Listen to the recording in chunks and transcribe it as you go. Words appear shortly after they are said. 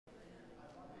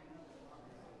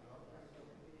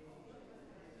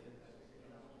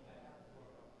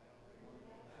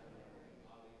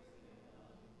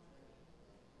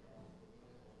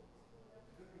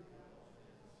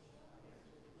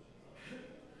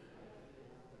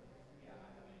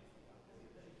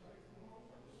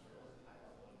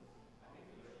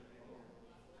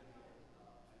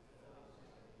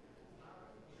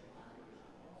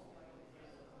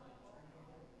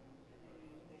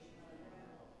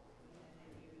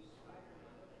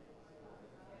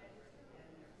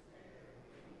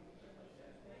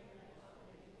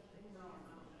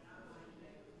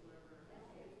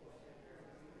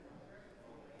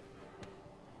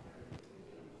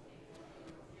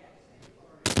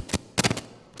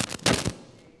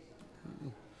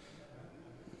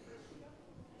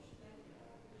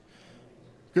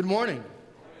Good morning.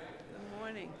 Good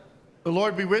morning. The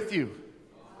Lord be with you.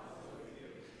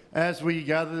 As we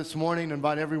gather this morning, I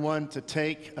invite everyone to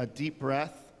take a deep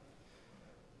breath.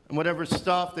 And whatever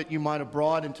stuff that you might have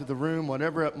brought into the room,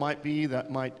 whatever it might be that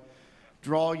might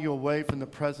draw you away from the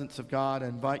presence of God, I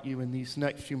invite you in these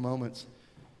next few moments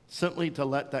simply to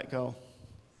let that go.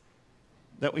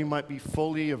 That we might be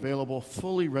fully available,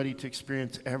 fully ready to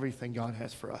experience everything God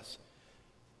has for us.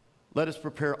 Let us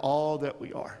prepare all that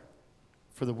we are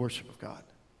for the worship of God.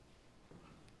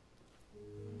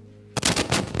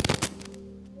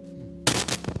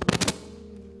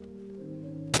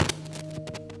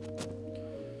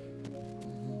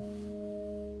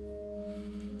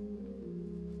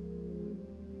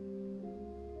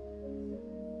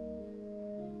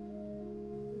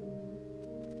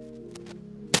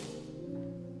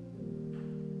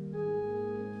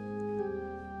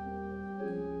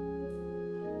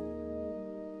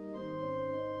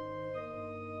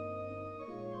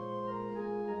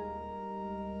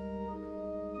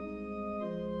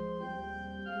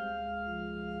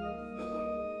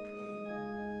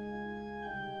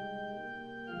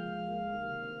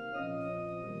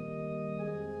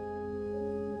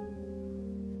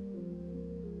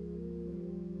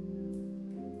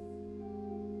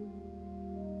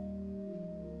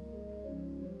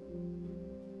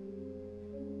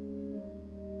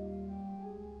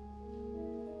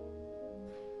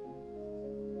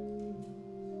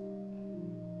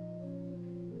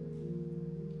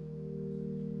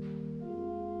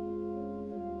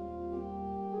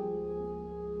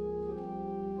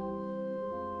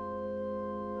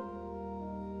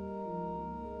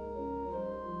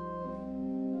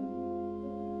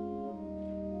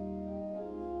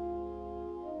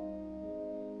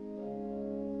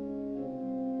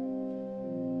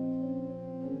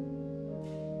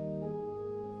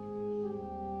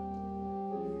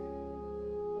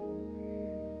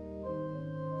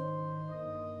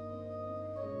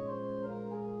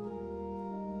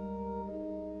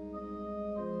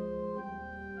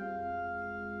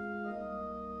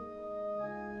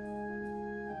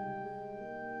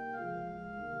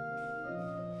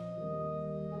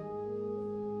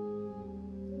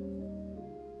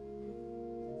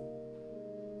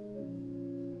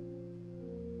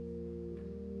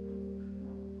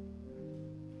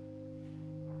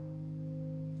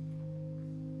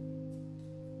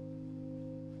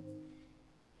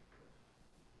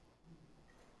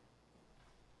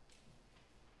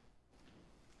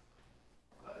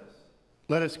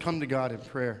 Let us come to God in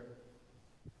prayer.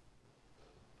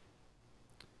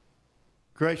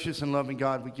 Gracious and loving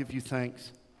God, we give you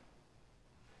thanks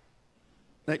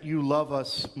that you love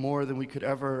us more than we could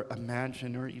ever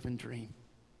imagine or even dream.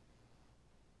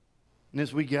 And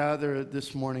as we gather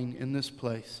this morning in this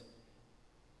place,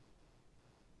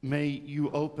 may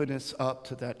you open us up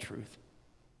to that truth,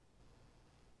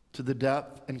 to the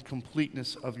depth and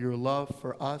completeness of your love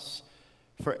for us,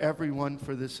 for everyone,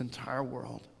 for this entire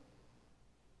world.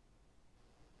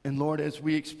 And Lord, as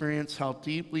we experience how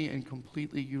deeply and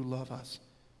completely you love us,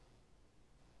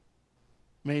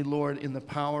 may, Lord, in the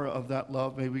power of that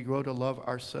love, may we grow to love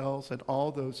ourselves and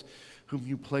all those whom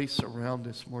you place around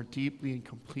us more deeply and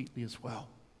completely as well.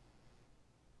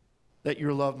 That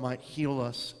your love might heal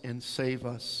us and save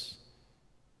us,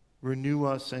 renew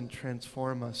us and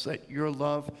transform us. That your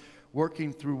love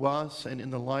working through us and in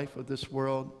the life of this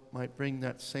world might bring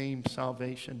that same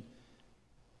salvation,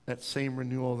 that same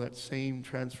renewal, that same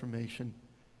transformation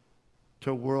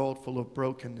to a world full of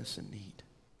brokenness and need.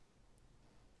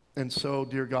 And so,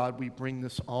 dear God, we bring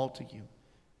this all to you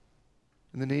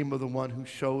in the name of the one who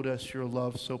showed us your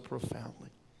love so profoundly.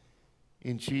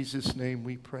 In Jesus' name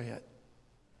we pray it.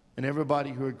 And everybody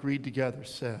who agreed together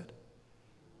said,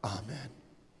 Amen.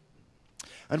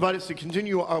 I invite us to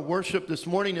continue our worship this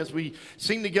morning as we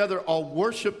sing together, I'll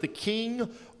worship the King,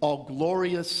 all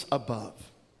glorious above.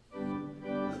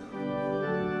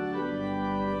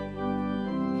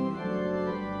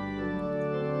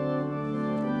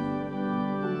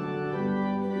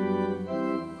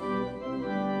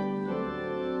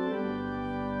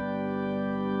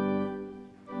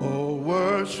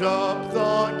 Worship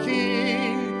the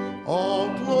King, all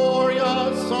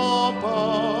glorious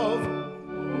above.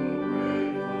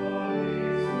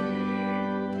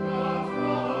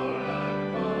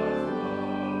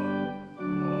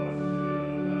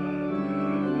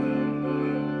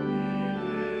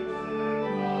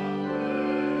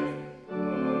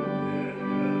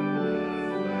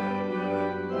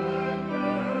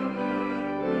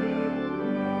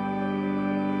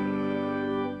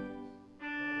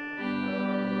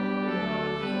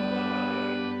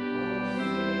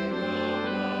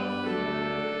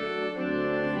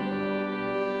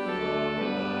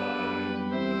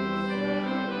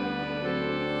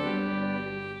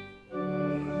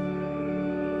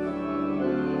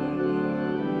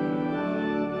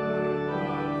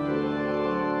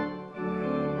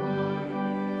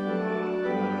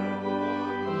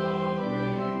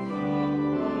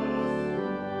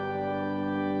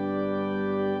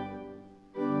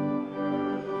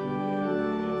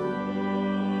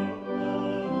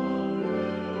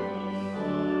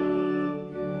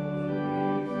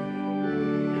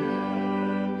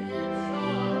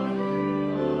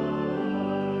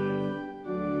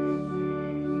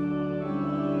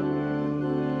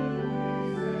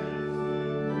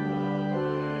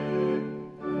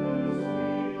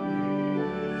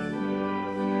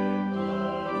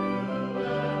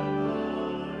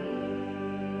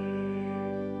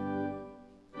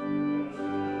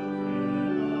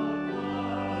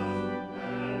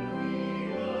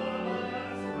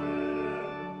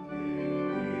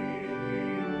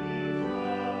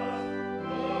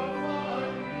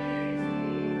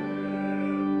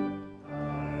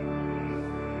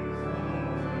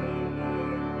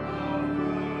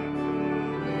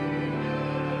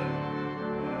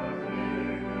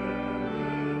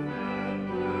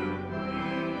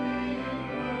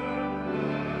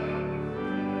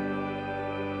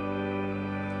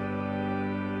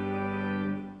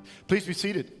 Please be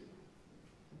seated.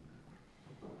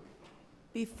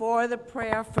 Before the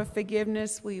prayer for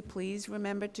forgiveness, will you please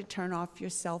remember to turn off your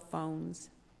cell phones?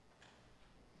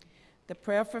 The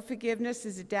prayer for forgiveness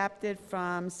is adapted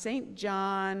from St.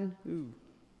 John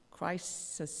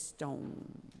Chrysostom.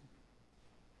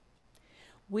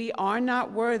 We are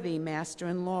not worthy, Master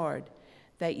and Lord,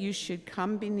 that you should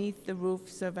come beneath the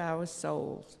roofs of our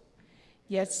souls.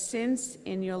 Yet since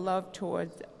in your love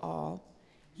towards all,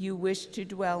 you wish to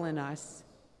dwell in us,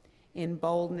 in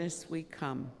boldness we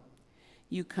come.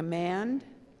 You command,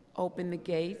 open the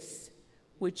gates,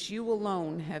 which you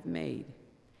alone have made,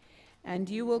 and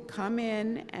you will come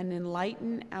in and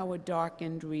enlighten our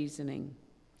darkened reasoning.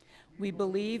 We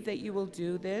believe that you will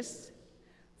do this,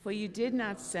 for you did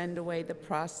not send away the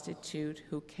prostitute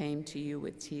who came to you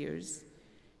with tears,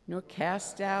 nor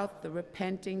cast out the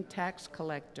repenting tax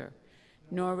collector,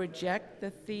 nor reject the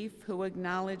thief who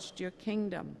acknowledged your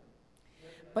kingdom.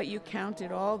 But you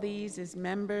counted all these as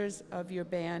members of your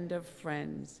band of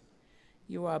friends.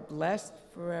 You are blessed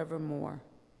forevermore.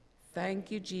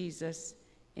 Thank you, Jesus.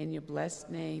 In your blessed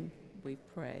name we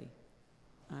pray.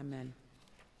 Amen.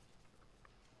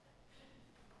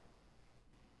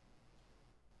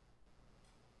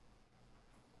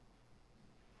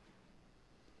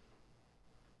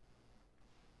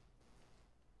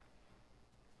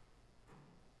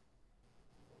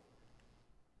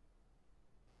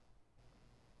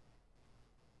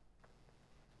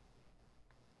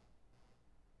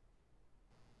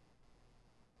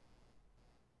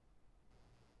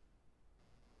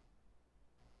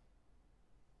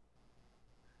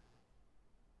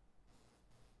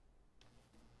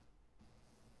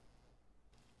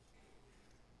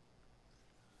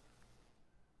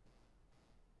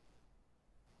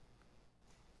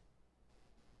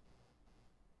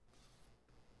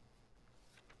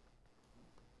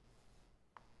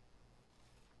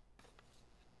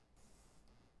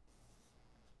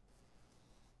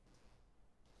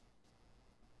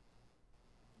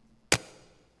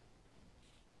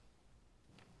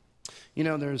 You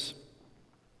know,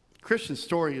 Christian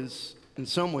story is in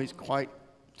some ways quite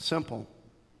simple.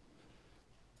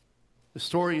 The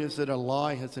story is that a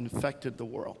lie has infected the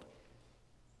world.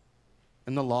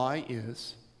 And the lie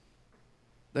is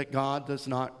that God does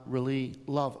not really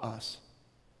love us,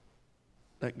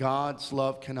 that God's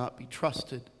love cannot be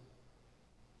trusted.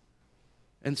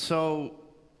 And so,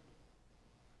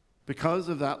 because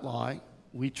of that lie,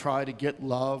 we try to get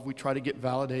love, we try to get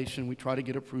validation, we try to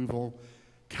get approval,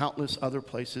 countless other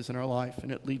places in our life, and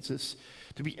it leads us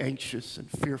to be anxious and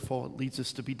fearful. It leads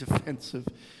us to be defensive.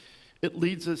 It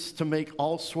leads us to make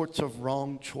all sorts of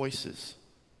wrong choices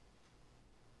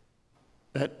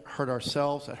that hurt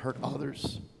ourselves, that hurt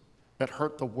others, that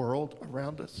hurt the world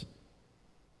around us.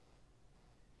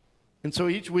 And so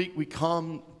each week we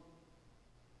come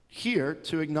here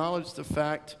to acknowledge the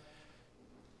fact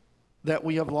that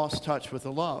we have lost touch with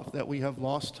the love, that we have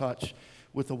lost touch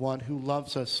with the one who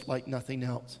loves us like nothing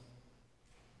else.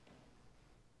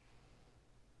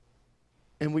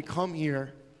 And we come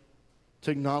here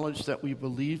to acknowledge that we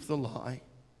believe the lie,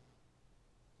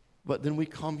 but then we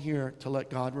come here to let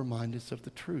God remind us of the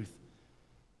truth.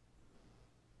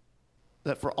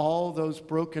 That for all those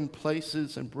broken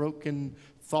places and broken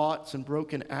thoughts and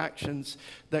broken actions,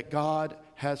 that God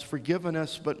has forgiven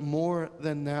us, but more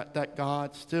than that, that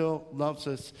God still loves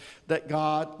us, that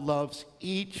God loves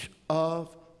each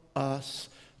of us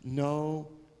no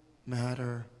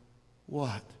matter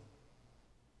what.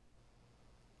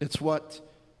 It's what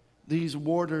these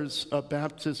waters of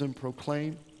baptism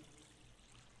proclaim,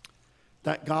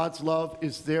 that God's love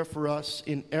is there for us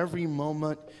in every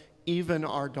moment, even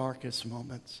our darkest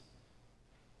moments.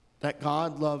 That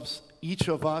God loves each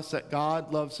of us, that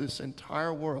God loves this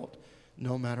entire world,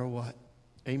 no matter what.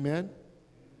 Amen?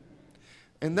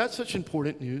 And that's such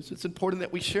important news. It's important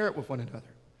that we share it with one another.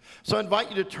 So I invite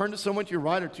you to turn to someone to your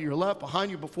right or to your left,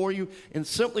 behind you, before you, and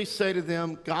simply say to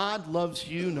them, God loves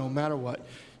you no matter what.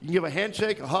 You can give a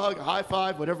handshake, a hug, a high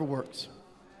five, whatever works.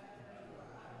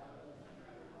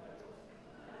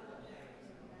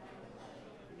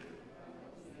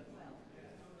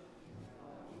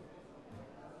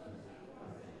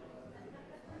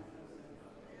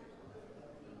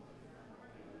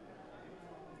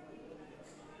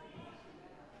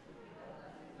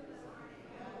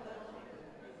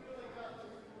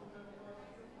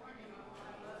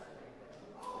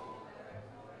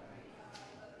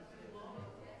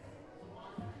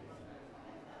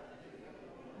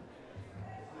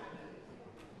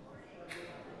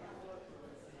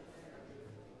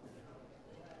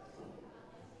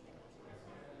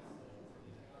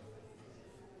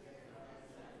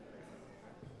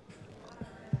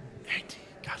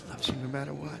 loves you no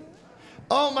matter what.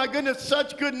 Oh my goodness,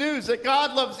 such good news that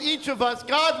God loves each of us.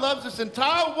 God loves this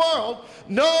entire world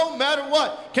no matter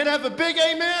what. Can I have a big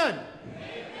amen?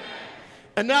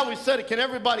 And now we said it.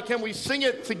 Can we sing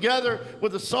it together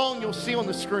with the song you'll see on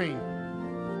the screen?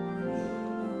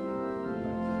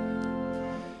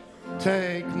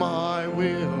 Take my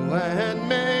will and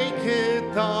make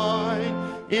it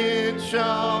thine. It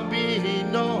shall be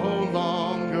no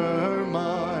longer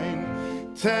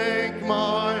mine. Take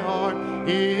my heart,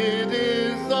 it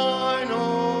is thine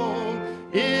own.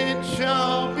 It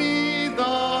shall be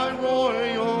thy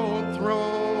royal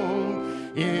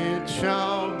throne. It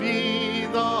shall be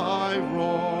thy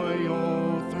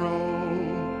royal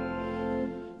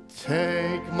throne.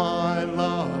 Take my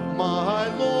love, my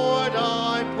Lord,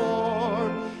 I pour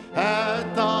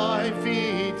at thy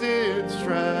feet its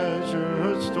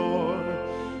treasure store.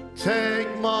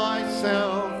 Take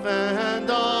myself and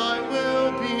I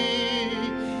will be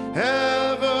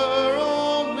ever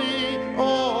only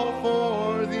all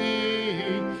for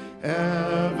thee,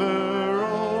 ever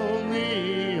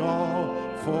only all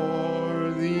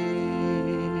for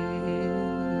thee.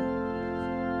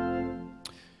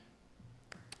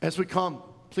 As we come,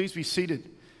 please be seated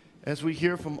as we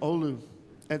hear from Olu,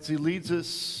 as he leads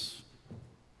us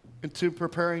into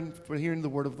preparing for hearing the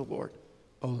word of the Lord.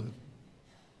 Olu.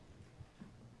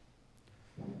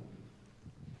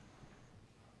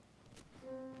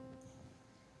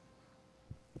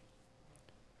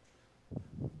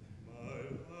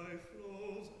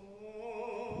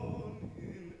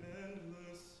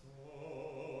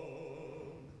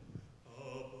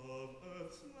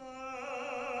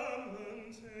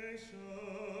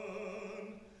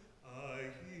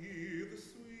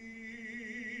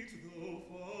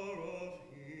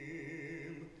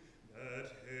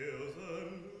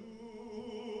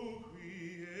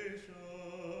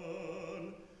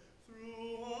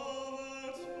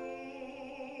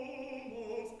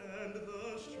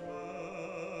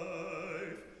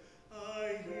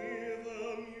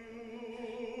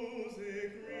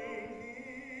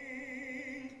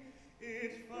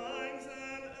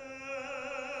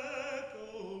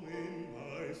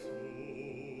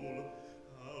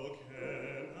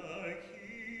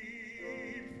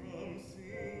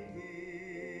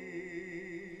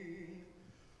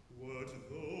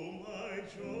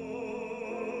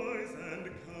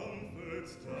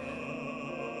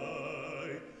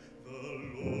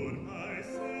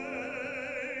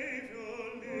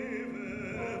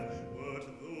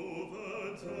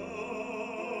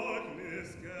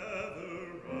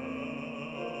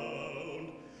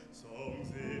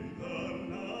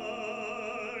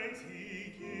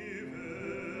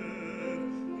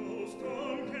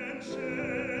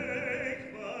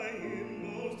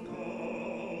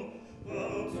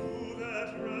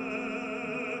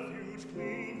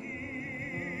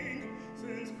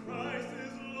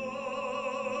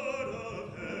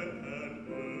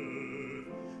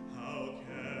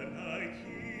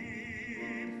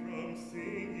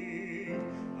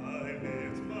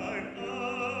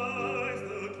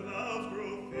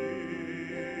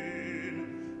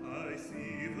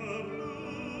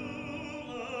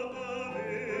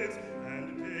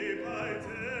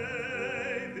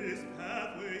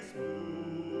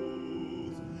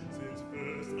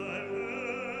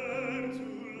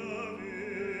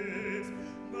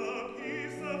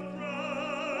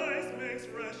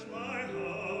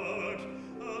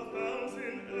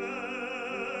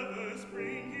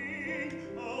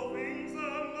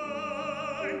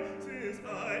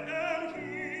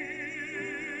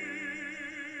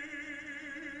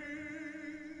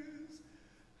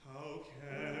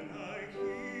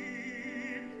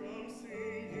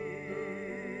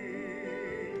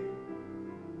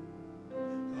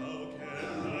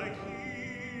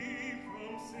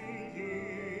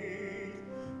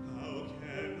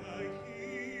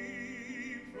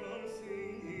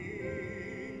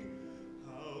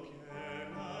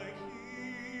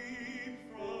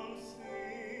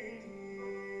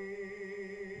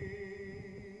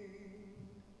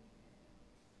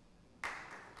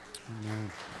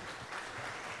 Amen.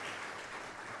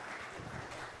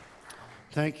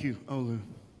 Thank you, Olu.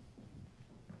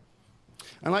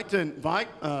 I'd like to invite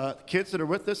kids that are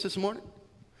with us this morning.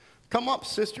 Come up,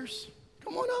 sisters.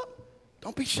 Come on up.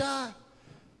 Don't be shy.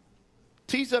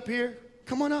 T's up here.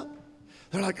 Come on up.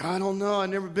 They're like, I don't know. I've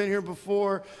never been here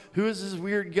before. Who is this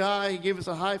weird guy? He gave us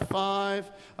a high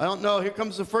five. I don't know. Here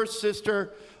comes the first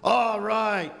sister. All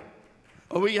right.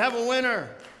 Oh, we have a winner.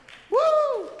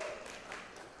 Woo!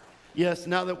 Yes,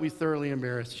 now that we thoroughly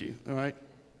embarrassed you. All right.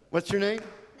 What's your name? Madeline.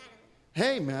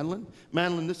 Hey, Madeline.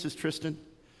 Madeline, this is Tristan.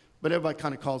 But everybody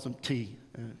kind of calls him T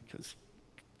because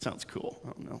Sounds cool.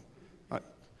 I don't know. All right.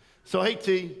 So, hey,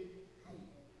 T,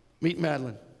 meet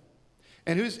Madeline.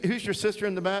 And who's your sister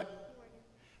in the back? Morgan.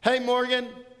 Hey, Morgan.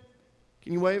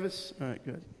 Can you wave us? All right,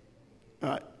 good. All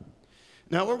right.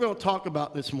 Now, what we're going to talk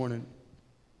about this morning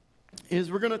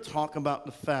is we're going to talk about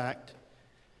the fact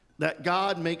that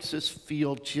God makes us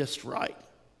feel just right.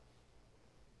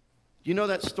 You know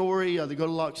that story, the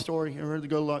Goldilocks story? You ever heard the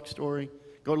Goldilocks story?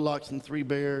 Goldilocks and the Three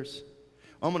Bears.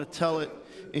 I'm going to tell it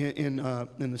in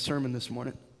the sermon this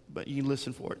morning, but you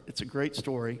listen for it. It's a great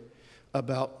story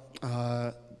about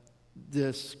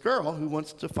this girl who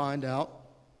wants to find out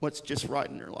what's just right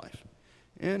in her life.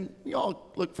 And we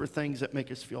all look for things that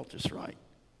make us feel just right.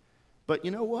 But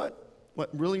you know what? What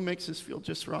really makes us feel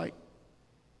just right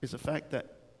is the fact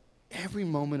that every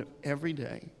moment of every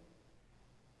day,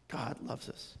 God loves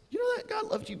us. You know that? God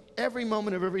loves you every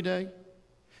moment of every day.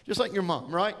 Just like your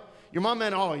mom, right? Your mom may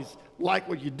not always like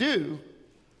what you do,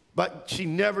 but she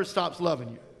never stops loving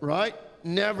you, right?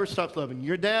 Never stops loving you.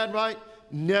 Your dad, right?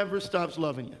 Never stops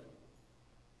loving you.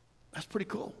 That's pretty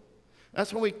cool.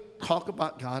 That's when we talk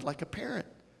about God like a parent,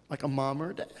 like a mom or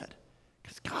a dad.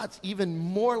 Because God's even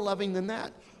more loving than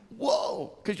that.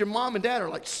 Whoa! Because your mom and dad are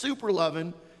like super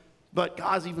loving, but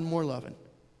God's even more loving.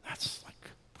 That's like,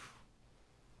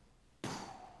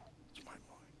 it's mind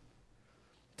blowing.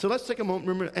 So let's take a moment,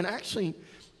 remember, and actually,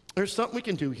 there's something we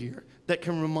can do here that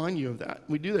can remind you of that.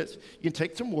 We do this. You can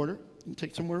take some water. You can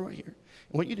take some water right here.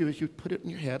 And what you do is you put it in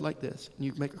your head like this, and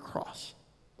you make a cross.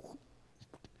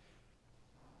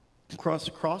 The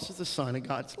cross is a sign of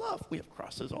God's love. We have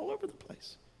crosses all over the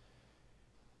place.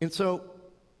 And so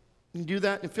you do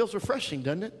that, and it feels refreshing,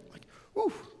 doesn't it? Like,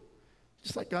 whew,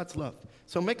 just like God's love.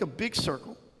 So make a big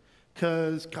circle,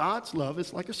 because God's love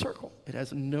is like a circle. It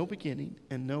has no beginning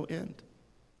and no end.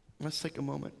 Let's take a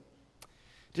moment.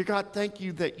 Dear God, thank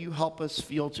you that you help us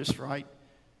feel just right,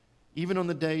 even on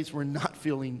the days we're not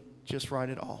feeling just right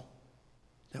at all.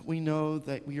 That we know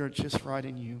that we are just right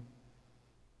in you,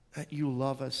 that you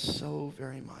love us so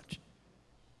very much.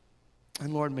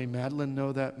 And Lord, may Madeline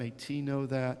know that, may T know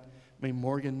that, may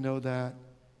Morgan know that,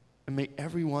 and may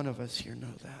every one of us here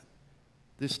know that,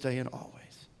 this day and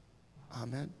always.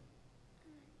 Amen.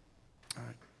 All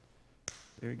right.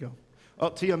 There you go. Oh,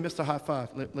 T, I missed a high five.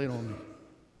 Lay it on me.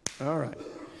 All right.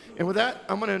 And with that,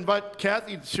 I'm going to invite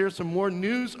Kathy to share some more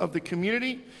news of the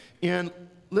community. And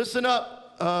listen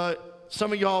up,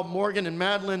 some of y'all, Morgan and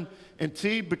Madeline and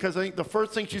T, because I think the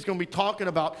first thing she's going to be talking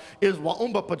about is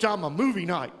Waumba Pajama movie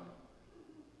night.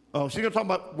 Oh, she's going to talk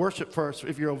about worship first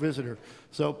if you're a visitor.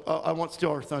 So I won't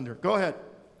steal her thunder. Go ahead.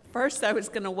 First, I was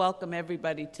going to welcome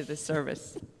everybody to the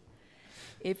service.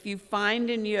 If you find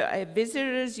in your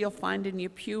visitors, you'll find in your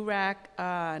pew rack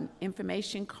an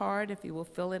information card, if you will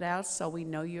fill it out so we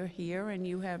know you're here and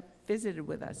you have visited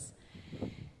with us.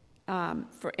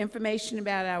 For information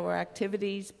about our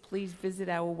activities, please visit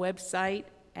our website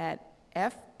at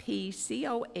fpcoh.org.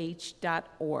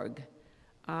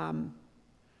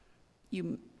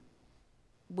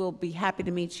 We'll be happy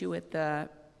to meet you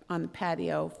on the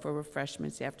patio for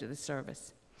refreshments after the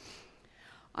service.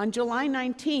 On July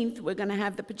 19th, we're going to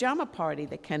have the pajama party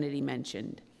that Kennedy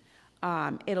mentioned.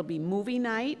 It'll be movie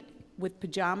night with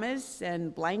pajamas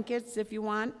and blankets, if you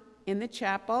want, in the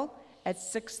chapel at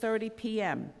 6:30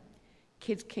 p.m.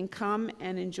 Kids can come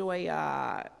and enjoy,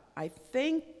 I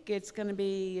think it's going to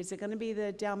be, is it going to be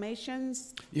the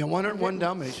Dalmatians? Yeah, 101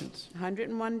 Dalmatians.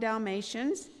 101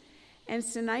 Dalmatians. And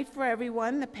it's a night for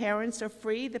everyone. The parents are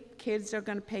free. The kids are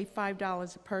going to pay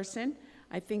 $5 a person.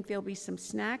 I think there'll be some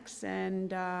snacks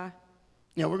and... Yeah,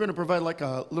 we're going to provide like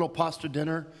a little pasta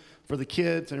dinner for the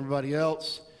kids and everybody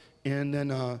else. And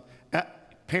then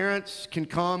parents can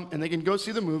come and they can go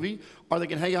see the movie, or they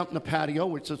can hang out in the patio,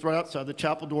 which is right outside. The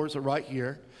chapel doors are right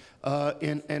here.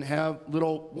 And have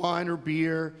little wine or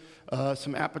beer,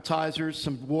 some appetizers,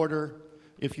 some water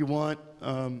if you want.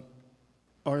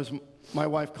 Or as my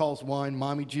wife calls wine,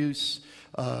 mommy juice.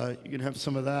 You can have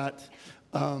some of that.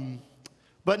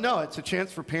 But no, it's a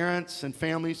chance for parents and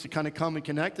families to kind of come and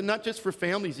connect. And not just for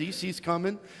families. EC's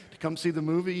coming to come see the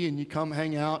movie, and you come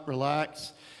hang out,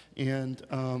 relax. And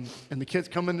the kids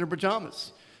come in their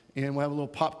pajamas. And we'll have a little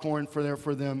popcorn for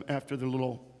them after their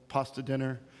little pasta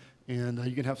dinner. And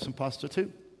you can have some pasta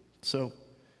too. So,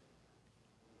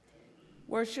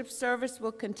 worship service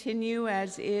will continue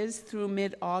as is through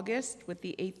mid-August with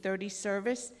the 8:30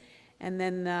 service, and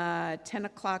then the 10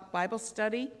 o'clock Bible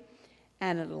study,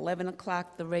 and at 11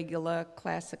 o'clock the regular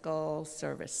classical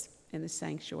service in the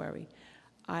sanctuary.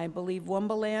 I believe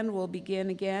Wumberland will begin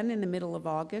again in the middle of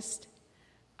August.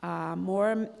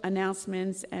 More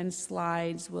announcements and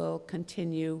slides will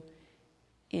continue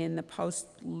in the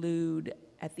postlude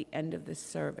at the end of the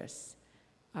service.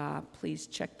 Please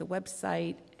check the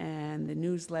website and the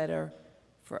newsletter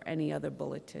for any other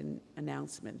bulletin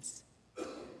announcements.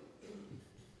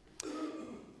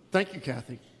 Thank you,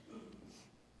 Kathy.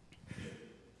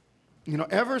 You know,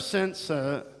 ever since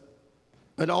an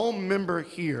old member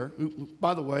here, who,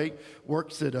 by the way,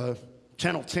 works at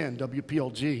Channel 10,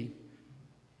 WPLG,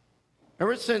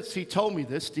 ever since he told me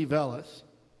this, Steve Ellis,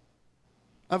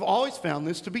 I've always found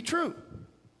this to be true.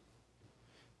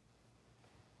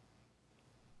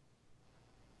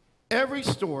 Every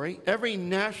story, every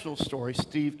national story,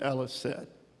 Steve Ellis said,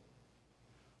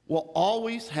 will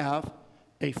always have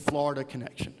a Florida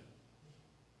connection.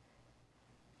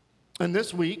 And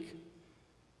this week,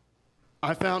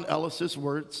 I found Ellis's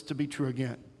words to be true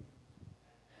again.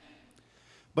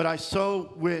 But I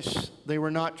so wish they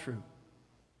were not true.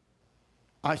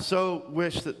 I so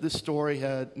wish that this story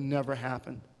had never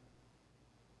happened.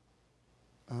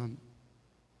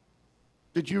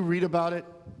 Did you read about it?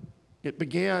 It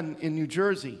began in New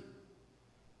Jersey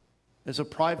as a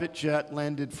private jet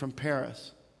landed from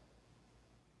Paris.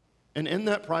 And in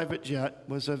that private jet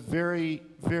was a very,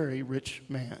 very rich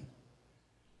man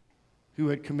who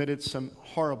had committed some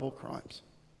horrible crimes.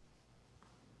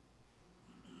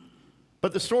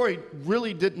 But the story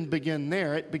really didn't begin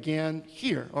there. It began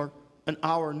here, or an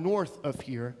hour north of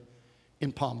here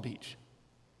in Palm Beach.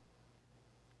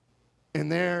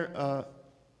 And there,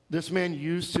 this man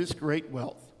used his great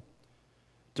wealth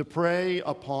to prey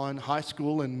upon high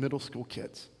school and middle school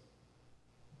kids.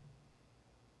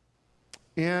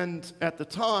 And at the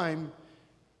time,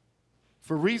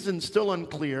 for reasons still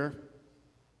unclear,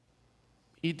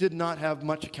 he did not have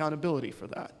much accountability for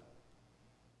that.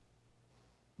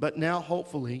 But now,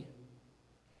 hopefully,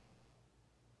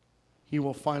 he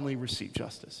will finally receive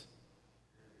justice.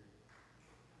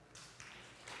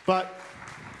 But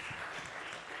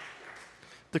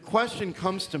the question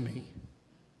comes to me,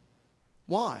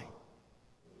 why?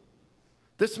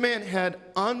 This man had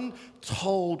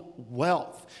untold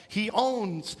wealth. He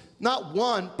owns not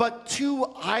one, but 2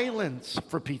 islands,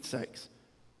 for Pete's sakes.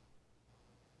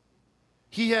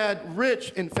 He had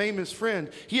rich and famous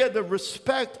friends. He had the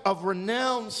respect of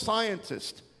renowned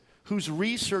scientists whose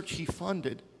research he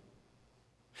funded.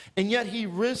 And yet he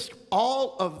risked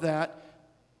all of that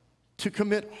to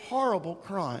commit horrible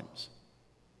crimes.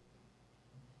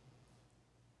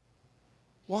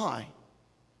 Why?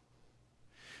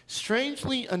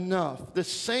 Strangely enough, the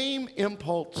same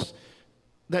impulse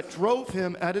that drove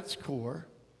him at its core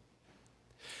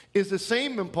is the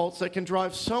same impulse that can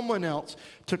drive someone else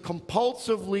to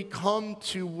compulsively come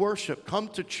to worship, come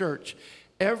to church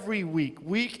every week,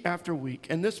 week after week.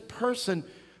 And this person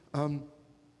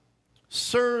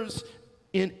serves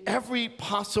in every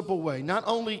possible way, not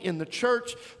only in the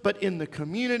church, but in the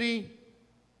community.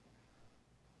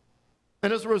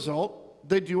 And as a result,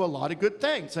 they do a lot of good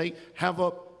things. They have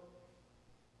a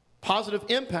positive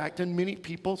impact in many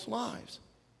people's lives.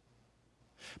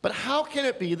 But how can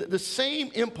it be that the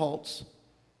same impulse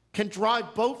can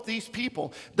drive both these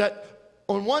people? That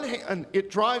on one hand, it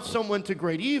drives someone to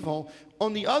great evil.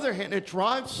 On the other hand, it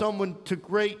drives someone to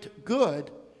great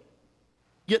good.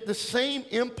 Yet the same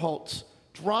impulse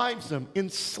drives them,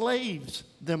 enslaves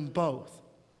them both.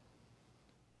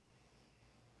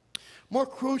 More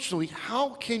crucially, how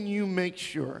can you make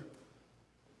sure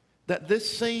that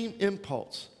this same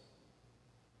impulse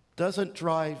doesn't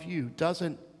drive you,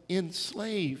 doesn't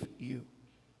enslave you?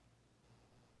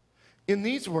 In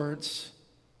these words,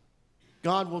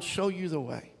 God will show you the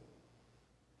way.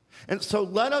 And so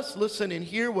let us listen and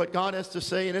hear what God has to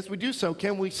say. And as we do so,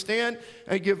 can we stand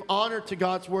and give honor to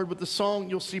God's word with the song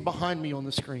you'll see behind me on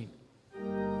the screen?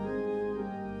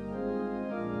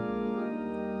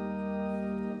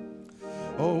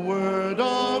 O Word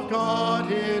of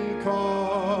God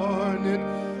incarnate,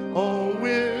 O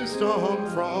wisdom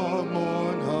from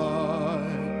on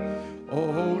high,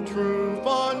 O truth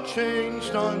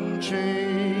unchanged,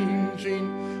 unchanging,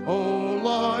 O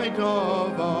light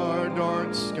of our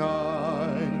dark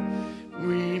sky,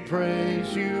 we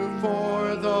praise you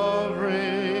for the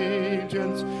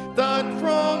radiance that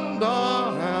from the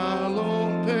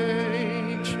hallowed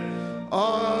page,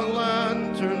 a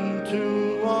lantern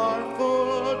to our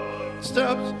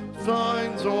footsteps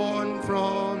shines on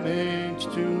from age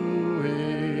to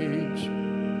age.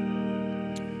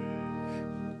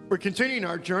 We're continuing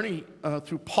our journey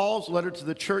through Paul's letter to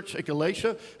the church at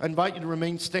Galatia. I invite you to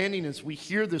remain standing as we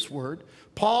hear this word.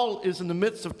 Paul is in the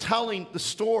midst of telling the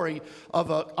story of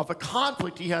a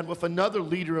conflict he had with another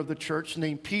leader of the church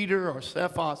named Peter or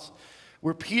Cephas,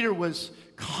 where Peter was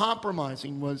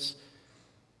compromising, was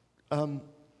kind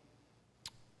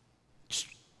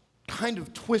kind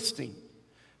of twisting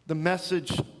the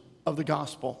message of the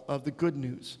gospel, of the good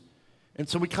news. And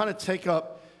so we kind of take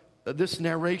up this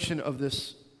narration of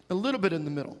this a little bit in the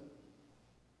middle,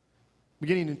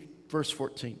 beginning in verse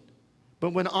 14.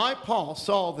 But when I, Paul,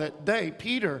 saw that they,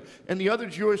 Peter, and the other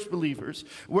Jewish believers,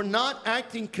 were not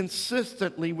acting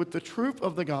consistently with the truth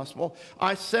of the gospel,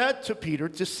 I said to Peter,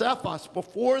 to Cephas,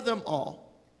 before them all,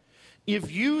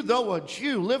 if you, though a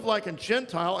Jew, live like a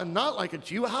Gentile and not like a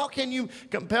Jew, how can you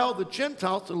compel the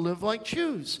Gentiles to live like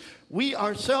Jews? We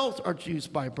ourselves are Jews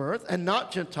by birth and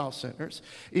not Gentile sinners,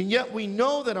 and yet we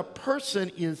know that a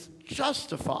person is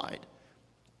justified.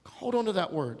 Hold on to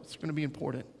that word. It's going to be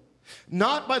important.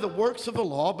 Not by the works of the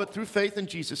law, but through faith in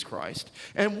Jesus Christ.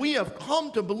 And we have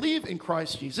come to believe in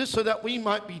Christ Jesus so that we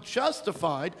might be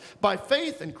justified by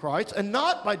faith in Christ and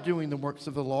not by doing the works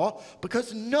of the law,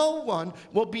 because no one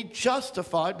will be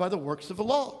justified by the works of the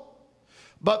law.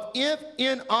 But if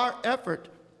in our effort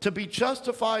to be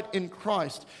justified in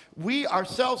Christ, we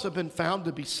ourselves have been found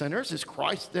to be sinners, is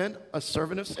Christ then a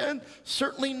servant of sin?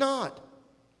 Certainly not.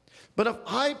 But if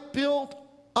I build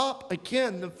up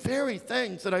again the very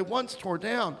things that I once tore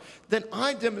down, then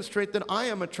I demonstrate that I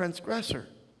am a transgressor.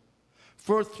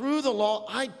 For through the law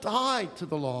I died to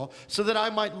the law, so that I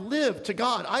might live to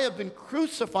God. I have been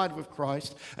crucified with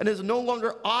Christ, and it is no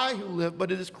longer I who live,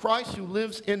 but it is Christ who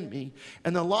lives in me.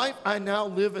 And the life I now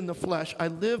live in the flesh, I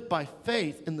live by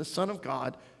faith in the Son of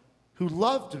God, who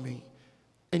loved me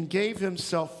and gave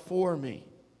himself for me.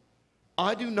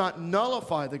 I do not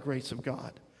nullify the grace of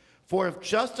God. For if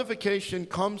justification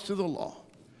comes through the law,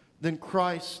 then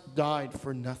Christ died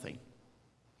for nothing.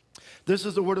 This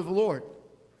is the word of the Lord.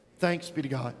 Thanks be to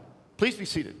God. Please be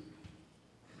seated.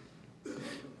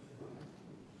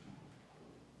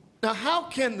 Now, how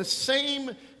can the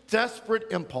same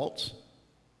desperate impulse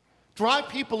drive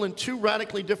people in two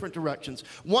radically different directions?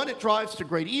 One, it drives to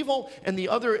great evil, and the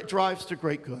other, it drives to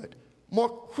great good.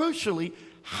 More crucially,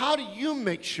 how do you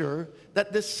make sure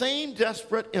that the same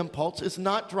desperate impulse is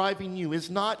not driving you, is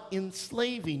not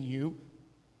enslaving you?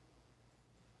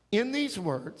 In these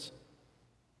words,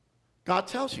 God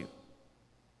tells you.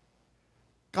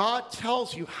 God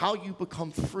tells you how you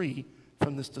become free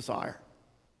from this desire.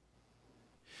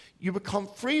 You become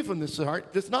free from this desire.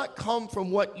 It does not come from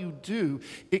what you do.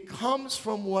 It comes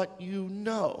from what you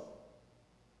know.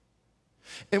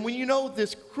 And when you know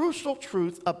this crucial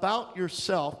truth about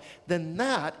yourself, then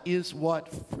that is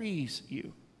what frees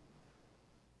you.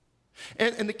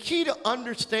 And the key to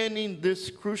understanding this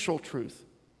crucial truth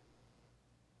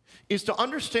is to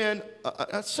understand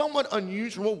a somewhat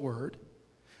unusual word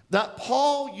that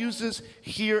Paul uses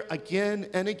here again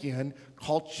and again,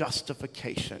 called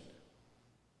justification.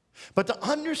 But to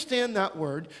understand that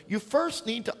word, you first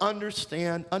need to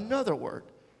understand another word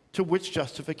to which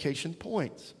justification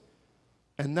points.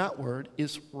 And that word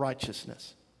is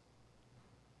righteousness.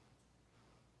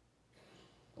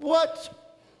 What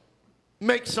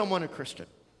makes someone a Christian?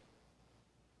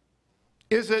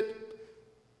 Is it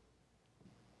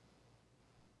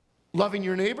loving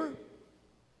your neighbor?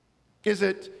 Is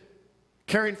it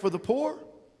caring for the poor?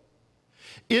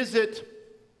 Is it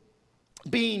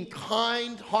being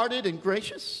kind-hearted and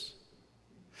gracious?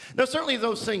 Now, certainly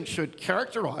those things should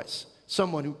characterize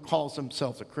someone who calls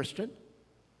themselves a Christian.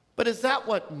 But is that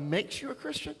what makes you a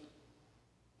Christian?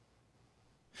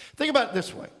 Think about it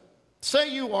this way.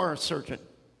 Say you are a surgeon,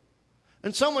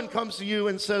 and someone comes to you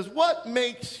and says, "What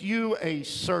makes you a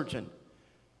surgeon?"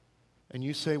 And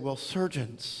you say, "Well,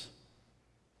 surgeons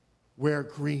wear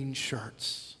green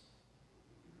shirts."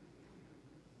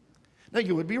 Now,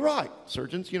 you would be right.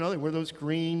 Surgeons, they wear those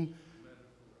green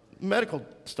medical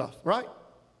stuff, right?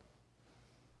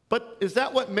 But is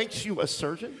that what makes you a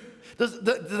surgeon? Does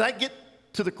that get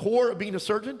to the core of being a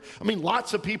surgeon? I mean,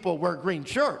 lots of people wear green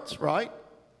shirts, right?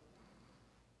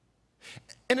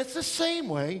 And it's the same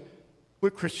way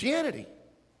with Christianity.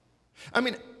 I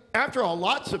mean, after all,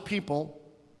 lots of people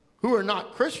who are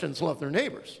not Christians love their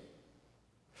neighbors.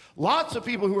 Lots of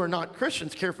people who are not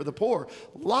Christians care for the poor.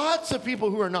 Lots of people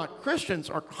who are not Christians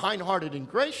are kind-hearted and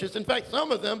gracious. In fact,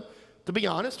 some of them, to be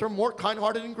honest, are more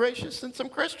kind-hearted and gracious than some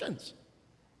Christians.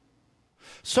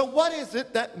 So what is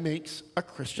it that makes a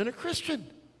Christian a Christian?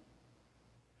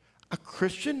 A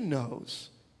Christian knows,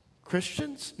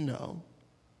 Christians know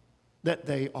that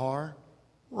they are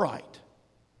right.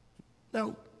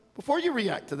 Now, before you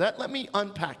react to that, let me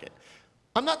unpack it.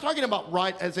 I'm not talking about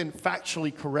right as in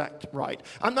factually correct right.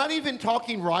 I'm not even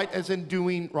talking right as in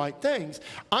doing right things.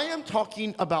 I am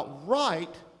talking about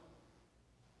right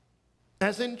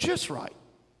as in just right,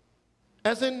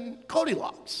 as in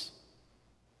Goldilocks.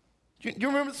 Do you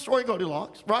remember the story of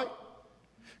Goldilocks, right?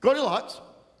 Goldilocks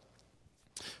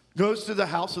goes to the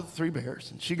house of the three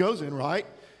bears. And she goes in, right?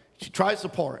 She tries the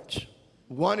porridge.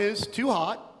 One is too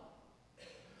hot.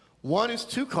 One is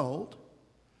too cold.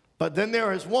 But then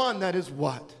there is one that is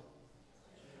what?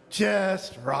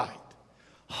 Just right.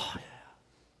 Oh, yeah.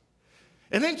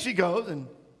 And then she goes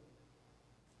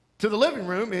to the living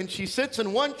room, and she sits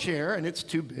in one chair, and it's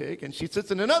too big. And she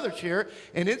sits in another chair,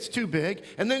 and it's too big.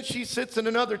 And then she sits in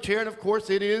another chair, and of course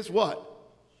it is what?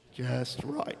 Just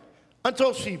right.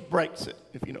 Until she breaks it,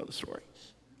 if you know the story.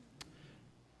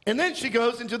 And then she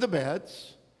goes into the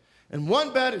beds, and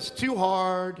one bed is too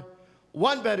hard,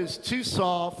 one bed is too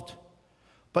soft,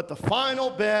 but the final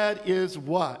bed is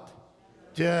what?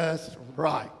 Just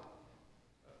right.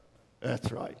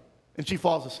 That's right. And she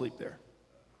falls asleep there.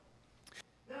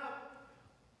 Now,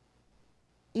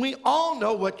 we all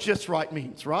know what just right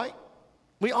means, right?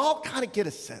 We all kind of get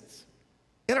a sense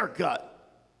in our gut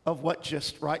of what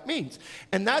just right means.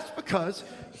 And that's because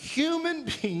human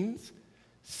beings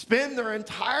spend their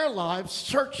entire lives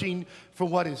searching for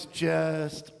what is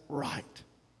just right.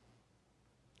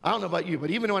 I don't know about you,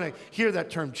 but even when I hear that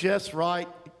term, just right,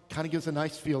 it kind of gives a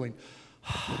nice feeling.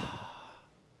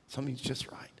 Something's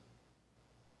just right.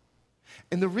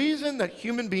 And the reason that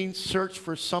human beings search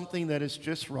for something that is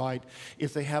just right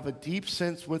is they have a deep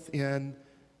sense within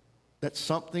that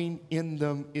something in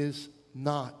them is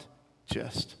not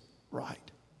just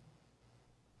right.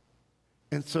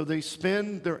 And so they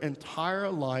spend their entire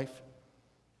life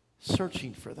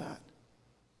searching for that.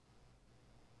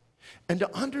 And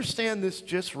to understand this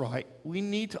just right, we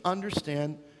need to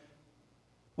understand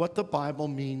what the Bible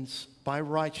means by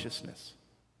righteousness.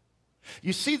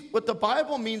 You see, what the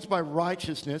Bible means by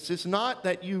righteousness is not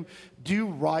that you do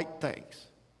right things.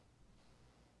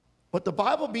 What the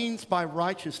Bible means by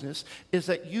righteousness is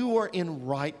that you are in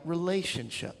right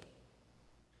relationship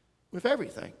with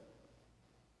everything.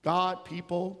 God,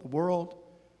 people, the world,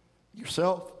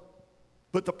 yourself.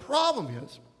 But the problem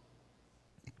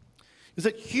is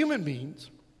that human beings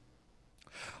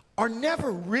are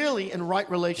never really in right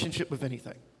relationship with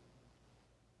anything.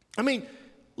 I mean,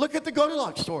 look at the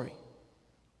Goldilocks story.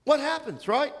 What happens,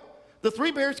 right? The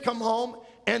three bears come home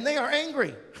and they are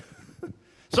angry.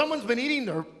 Someone's been eating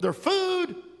their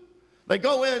food. They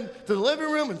go into the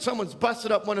living room and someone's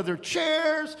busted up one of their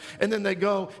chairs. And then they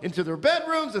go into their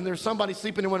bedrooms and there's somebody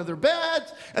sleeping in one of their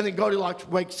beds. And then Goldilocks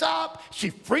wakes up. She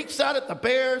freaks out at the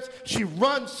bears. She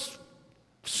runs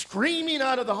screaming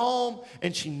out of the home.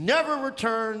 And she never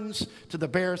returns to the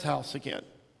bear's house again.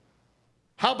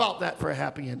 How about that for a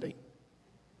happy ending?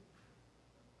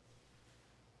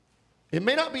 It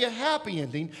may not be a happy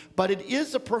ending, but it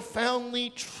is a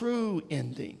profoundly true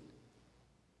ending.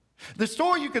 The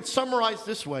story you could summarize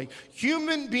this way.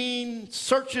 Human being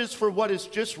searches for what is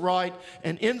just right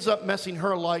and ends up messing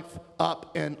her life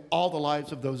up and all the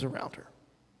lives of those around her.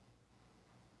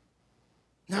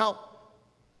 Now,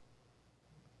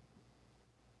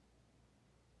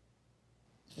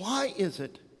 why is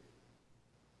it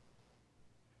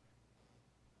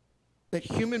that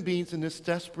human beings in this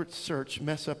desperate search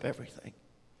mess up everything?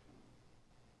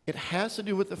 It has to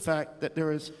do with the fact that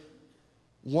there is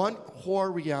one core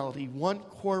reality, one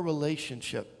core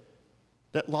relationship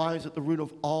that lies at the root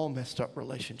of all messed up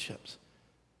relationships.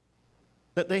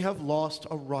 That they have lost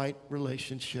a right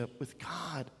relationship with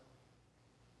God.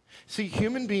 See,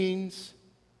 human beings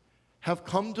have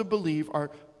come to believe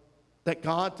that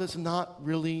God does not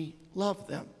really love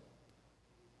them.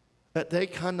 That they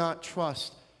cannot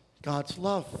trust God's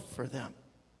love for them.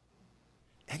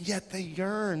 And yet they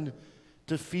yearn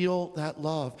to feel that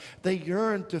love. They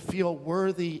yearn to feel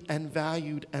worthy and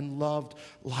valued and loved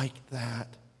like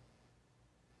that.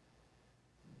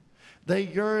 They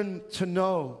yearn to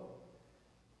know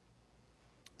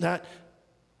that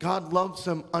God loves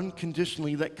them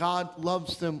unconditionally, that God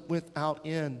loves them without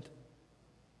end.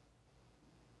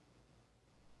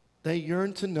 They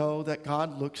yearn to know that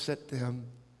God looks at them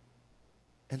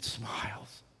and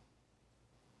smiles.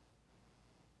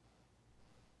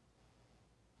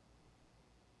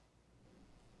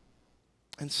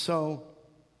 And so,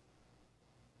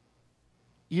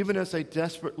 even as they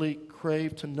desperately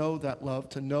crave to know that love,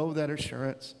 to know that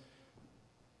assurance,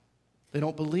 they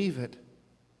don't believe it.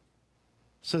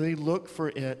 So they look for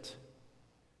it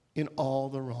in all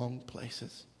the wrong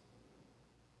places.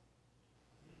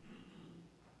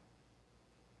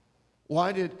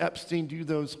 Why did Epstein do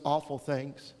those awful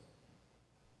things?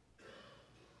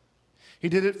 He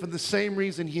did it for the same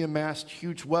reason he amassed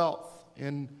huge wealth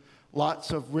and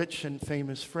lots of rich and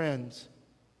famous friends.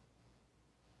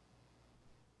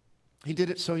 He did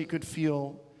it so he could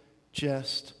feel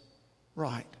just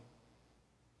right.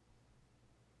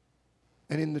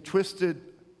 And in the twisted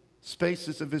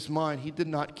spaces of his mind, he did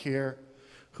not care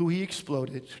who he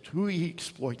exploited,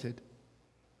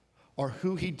 or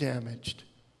who he damaged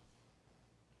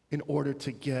in order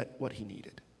to get what he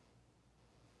needed.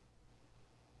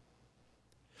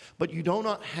 But you do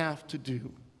not have to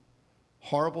do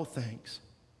horrible things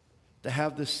to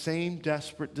have the same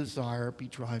desperate desire be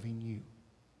driving you.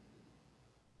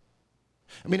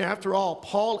 I mean, after all,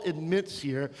 Paul admits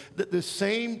here that the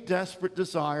same desperate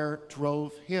desire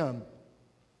drove him.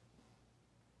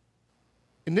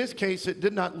 In this case, it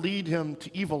did not lead him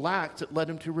to evil acts, it led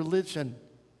him to religion.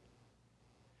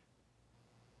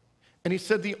 And he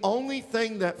said the only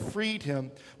thing that freed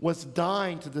him was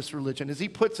dying to this religion. As he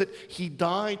puts it, he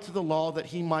died to the law that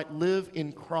he might live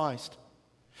in Christ.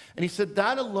 And he said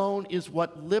that alone is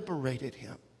what liberated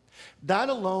him. That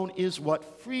alone is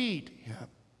what freed him.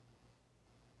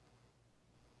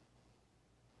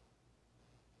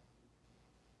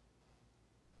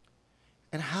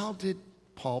 And how did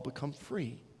Paul become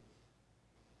free?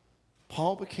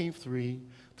 Paul became free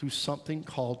through something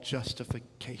called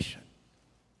justification.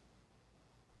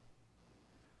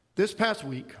 This past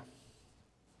week,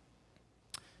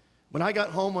 when I got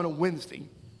home on a Wednesday,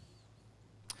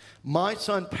 my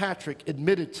son Patrick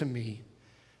admitted to me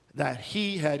that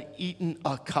he had eaten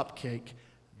a cupcake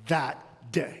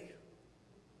that day.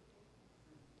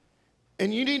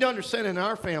 And you need to understand, in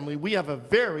our family, we have a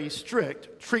very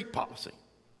strict treat policy.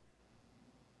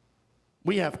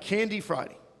 We have Candy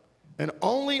Friday, and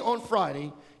only on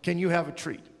Friday can you have a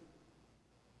treat.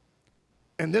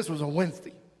 And this was a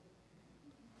Wednesday.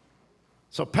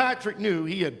 So Patrick knew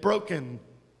he had broken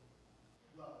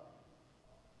the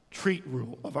treat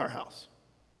rule of our house.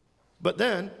 But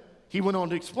then he went on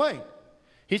to explain.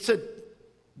 He said,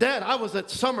 Dad, I was at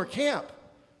summer camp,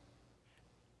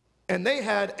 and they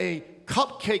had a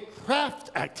cupcake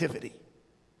craft activity.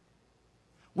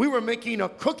 We were making a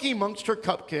Cookie Monster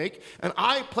cupcake, and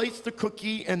I placed the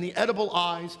cookie and the edible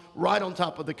eyes right on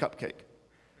top of the cupcake.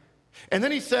 And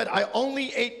then he said, I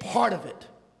only ate part of it.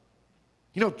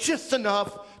 You know, just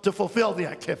enough to fulfill the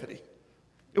activity.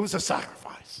 It was a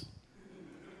sacrifice.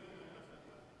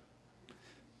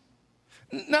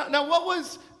 Now what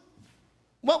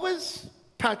was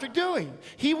Patrick doing?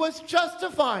 He was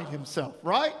justifying himself,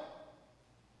 right?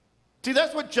 See,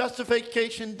 that's what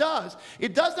justification does.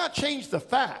 It does not change the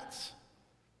facts.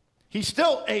 He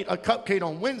still ate a cupcake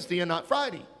on Wednesday and not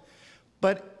Friday.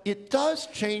 But it does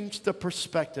change the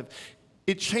perspective.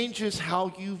 It changes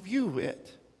how you view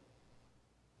it.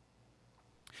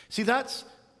 See, that's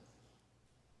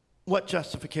what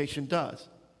justification does.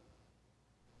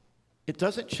 It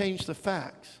doesn't change the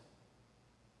facts,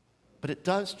 but it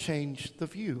does change the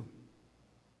view.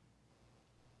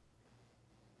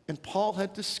 And Paul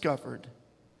had discovered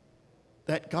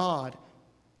that God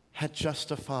had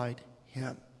justified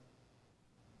him.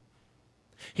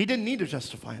 He didn't need to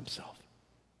justify himself.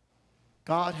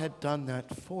 God had done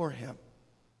that for him.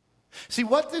 See,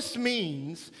 what this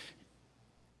means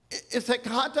is that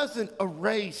God doesn't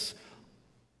erase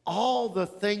all the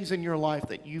things in your life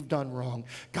that you've done wrong.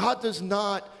 God does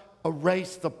not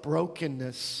erase the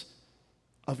brokenness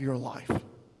of your life.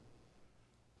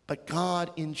 But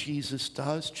God in Jesus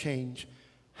does change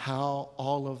how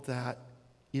all of that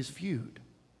is viewed.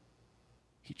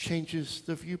 He changes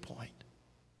the viewpoint.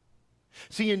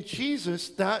 See, in Jesus,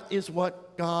 that is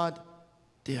what God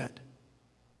did.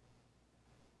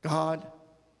 God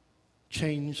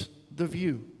changed the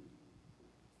view.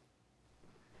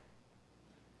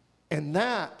 And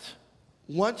that,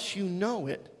 once you know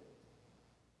it,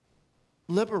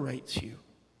 liberates you.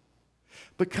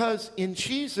 Because in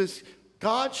Jesus,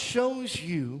 God shows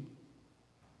you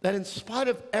that in spite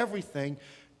of everything,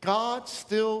 God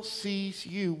still sees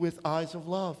you with eyes of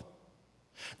love.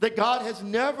 That God has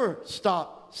never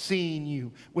stopped seeing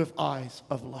you with eyes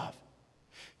of love.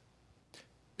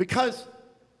 Because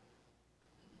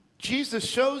Jesus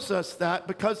shows us that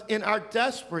because in our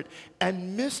desperate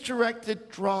and misdirected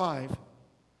drive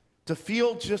to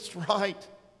feel just right,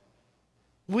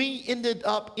 we ended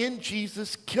up in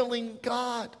Jesus killing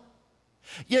God.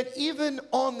 Yet even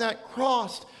on that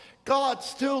cross, God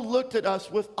still looked at us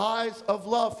with eyes of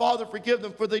love. Father, forgive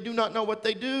them, for they do not know what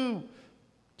they do,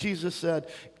 Jesus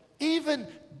said. Even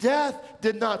death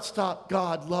did not stop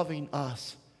God loving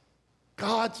us.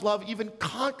 God's love even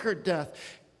conquered death.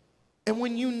 And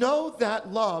when you know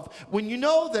that love, when you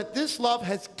know that this love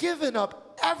has given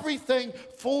up everything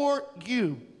for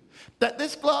you, that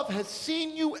this love has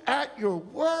seen you at your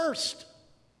worst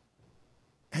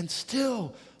and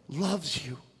still loves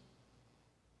you,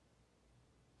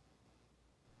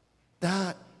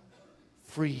 that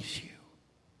frees you.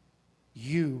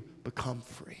 You become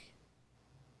free.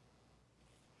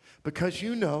 Because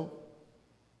you know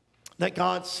that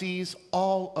God sees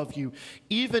all of you,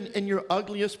 even in your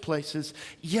ugliest places,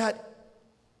 yet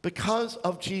because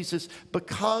of Jesus,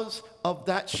 because of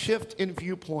that shift in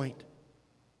viewpoint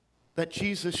that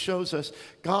Jesus shows us,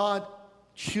 God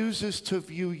chooses to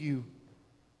view you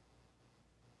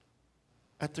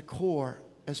at the core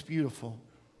as beautiful,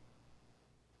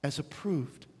 as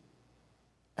approved,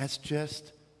 as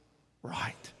just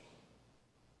right.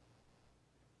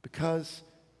 Because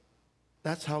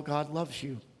that's how God loves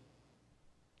you.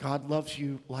 God loves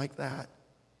you like that.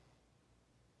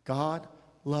 God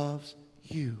loves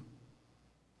you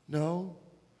no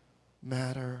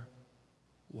matter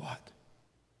what.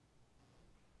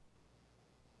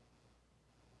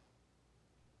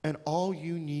 And all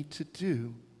you need to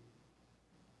do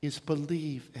is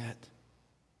believe it.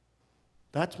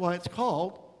 That's why it's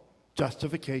called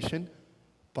justification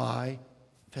by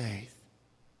faith.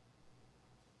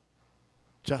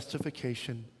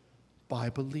 Justification by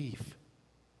belief.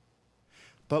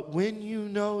 But when you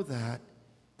know that,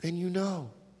 then you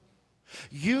know.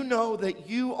 You know that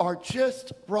you are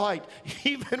just right,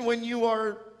 even when you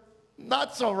are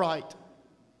not so right.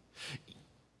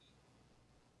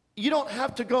 You don't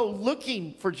have to go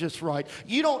looking for just right.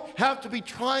 You don't have to be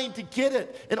trying to get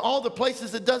it in all the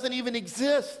places it doesn't even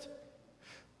exist.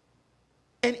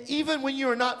 And even when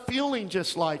you're not feeling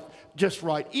just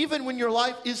right, even when your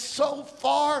life is so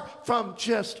far from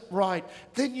just right,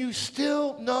 then you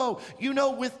still know, you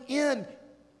know within,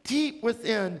 deep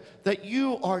within, that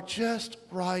you are just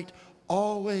right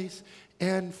always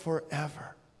and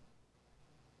forever.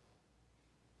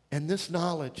 And this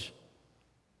knowledge,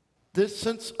 this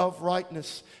sense of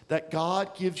rightness that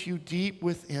God gives you deep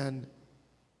within,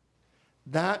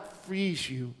 that frees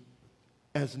you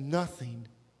as nothing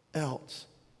else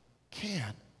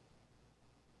can.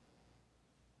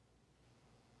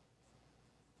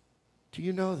 Do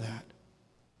you know that?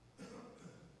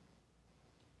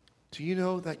 Do you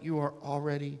know that you are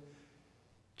already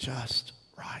just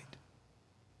right?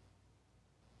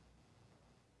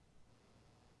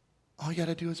 All you got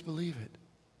to do is believe it.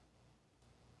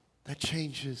 That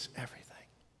changes everything.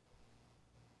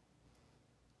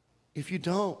 If you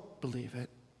don't believe it,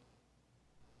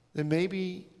 then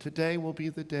maybe today will be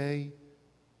the day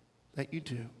that you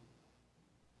do.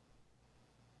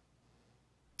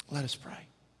 Let us pray.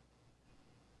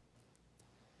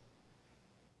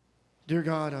 Dear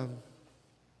God,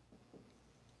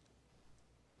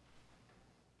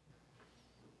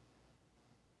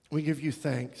 we give you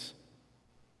thanks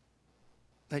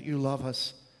that you love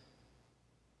us,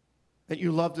 that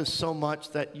you loved us so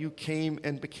much that you came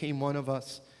and became one of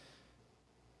us,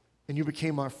 and you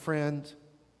became our friend,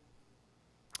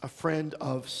 a friend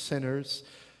of sinners,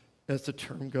 as the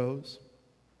term goes.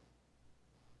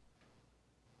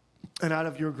 And out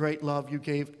of your great love, you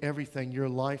gave everything, your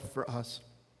life for us.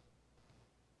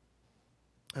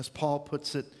 As Paul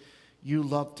puts it, you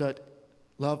loved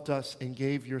us and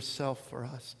gave yourself for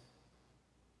us.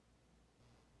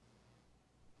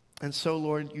 And so,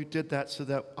 Lord, you did that so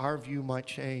that our view might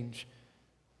change,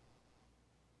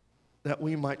 that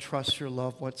we might trust your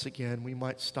love once again. We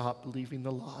might stop believing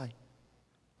the lie.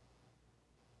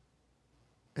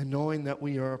 And knowing that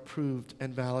we are approved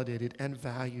and validated and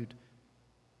valued,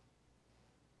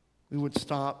 we would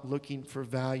stop looking for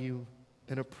value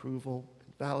and approval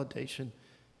and validation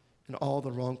in all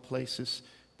the wrong places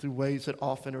through ways that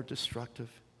often are destructive,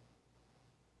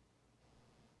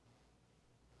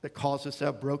 that cause us to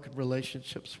have broken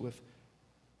relationships with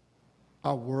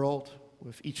our world,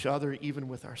 with each other, even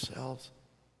with ourselves.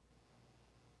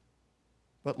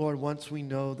 But Lord, once we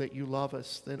know that you love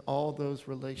us, then all those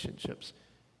relationships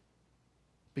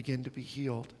begin to be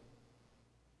healed.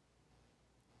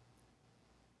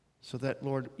 So that,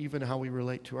 Lord, even how we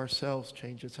relate to ourselves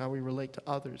changes, how we relate to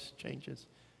others changes,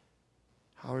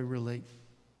 how we relate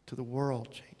to the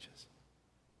world changes.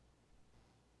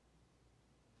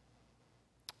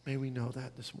 May we know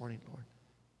that this morning, Lord.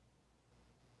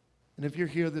 And if you're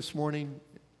here this morning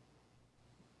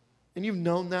and you've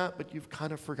known that, but you've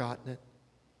kind of forgotten it,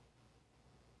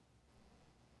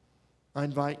 I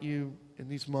invite you in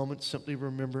these moments, simply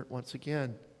remember it once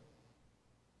again,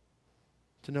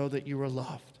 to know that you are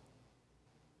loved,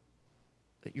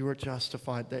 that you are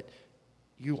justified, that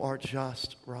you are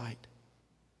just right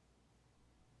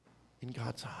in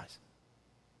God's eyes.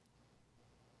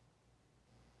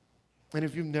 And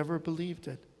if you've never believed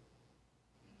it,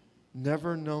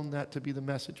 never known that to be the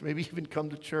message, maybe even come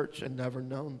to church and never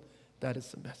known that is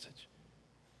the message,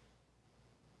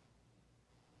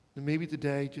 then maybe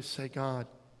today just say, God,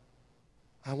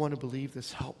 I want to believe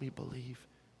this. Help me believe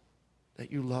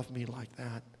that you love me like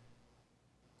that.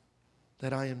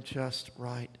 that I am just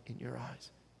right in your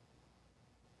eyes.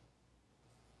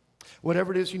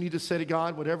 Whatever it is you need to say to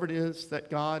God, whatever it is that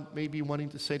God may be wanting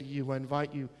to say to you, I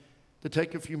invite you to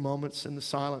take a few moments in the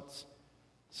silence,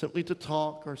 simply to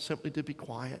talk or simply to be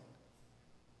quiet.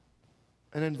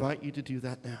 And I invite you to do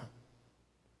that now.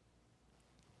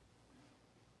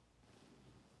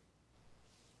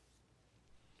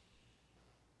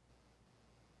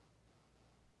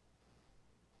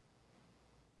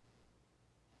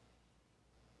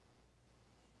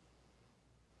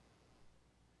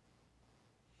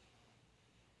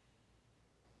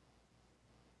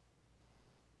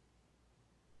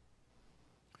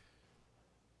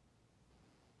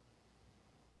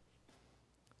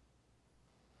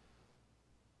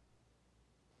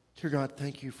 Dear God,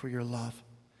 thank you for your love.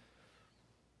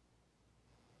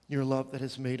 Your love that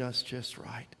has made us just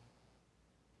right.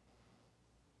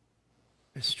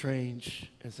 As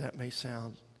strange as that may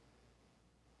sound,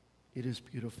 it is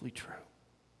beautifully true.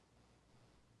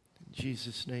 In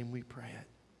Jesus' name we pray it.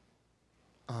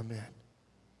 Amen.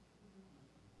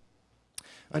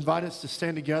 I invite us to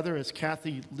stand together as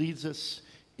Kathy leads us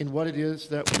in what it is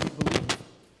that we believe.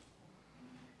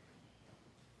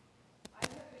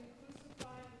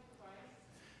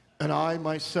 And I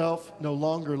myself no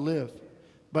longer live,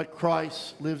 but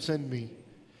Christ lives in me.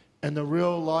 And the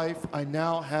real life I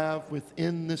now have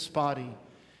within this body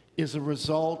is a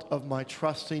result of my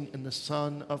trusting in the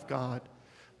Son of God,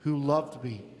 who loved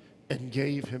me and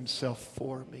gave himself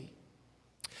for me.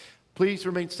 Please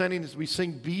remain standing as we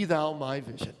sing, Be Thou My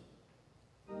Vision.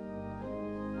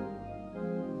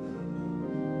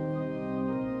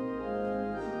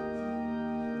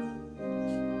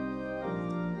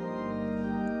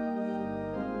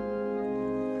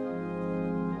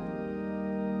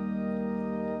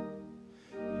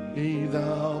 Be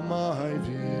thou my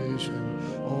vision,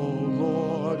 O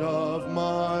Lord of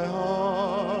my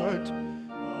heart.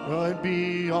 I'd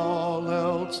be all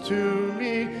else to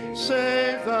me,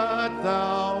 save that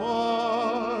thou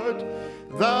art.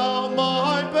 Thou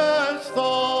my best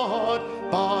thought,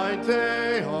 by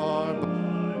day or by night,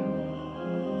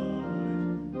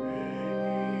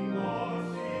 making or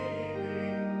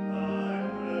seeking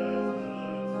thy presence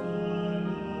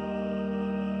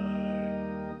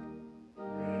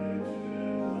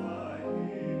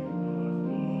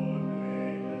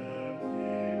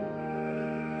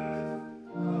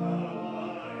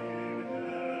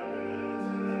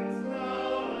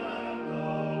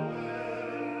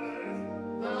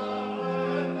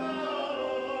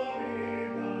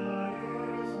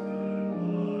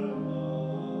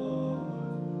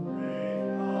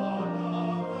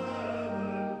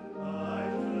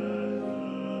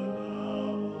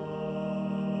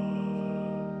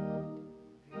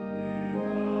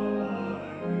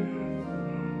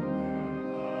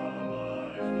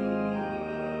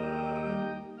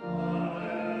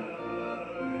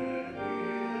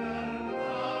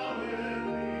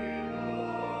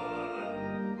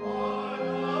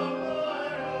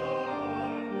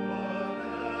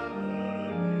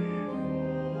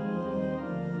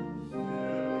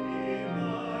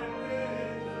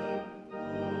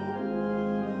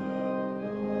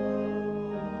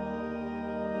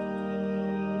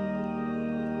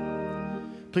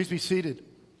Please be seated.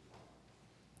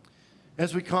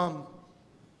 As we come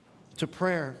to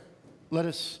prayer, let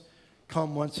us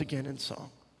come once again in song.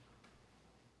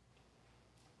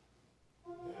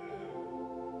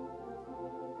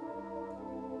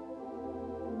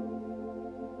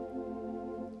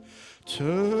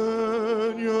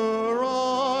 Turn your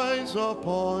eyes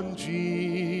upon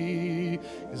Jesus.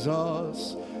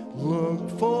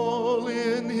 Look full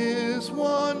in his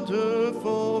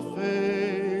wonderful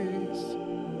face.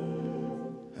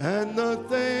 And the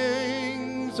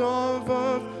things of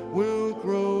earth will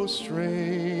grow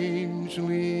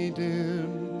strangely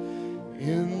dim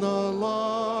in the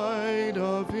light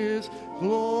of his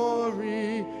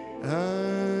glory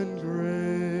and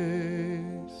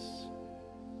grace.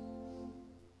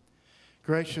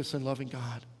 Gracious and loving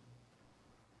God,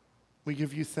 we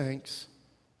give you thanks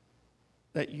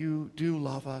that you do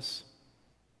love us.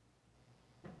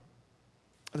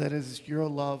 That it is your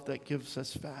love that gives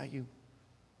us value.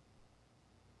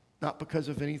 Not because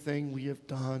of anything we have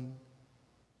done,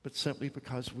 but simply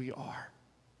because we are.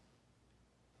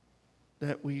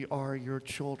 That we are your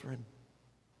children.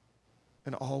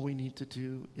 And all we need to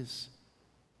do is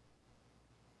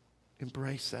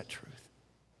embrace that truth.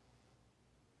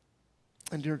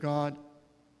 And dear God,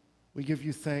 we give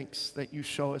you thanks that you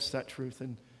show us that truth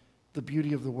and the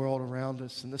beauty of the world around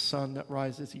us and the sun that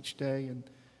rises each day and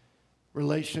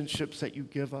relationships that you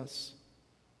give us,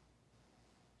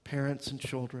 parents and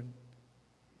children.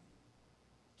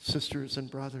 sisters and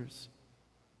brothers,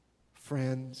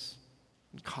 friends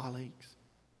and colleagues.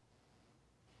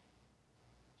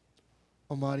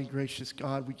 Almighty gracious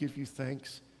God, we give you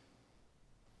thanks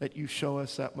that you show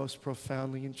us that most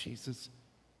profoundly in Jesus.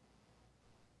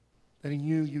 That in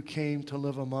you, you came to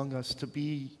live among us, to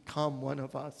become one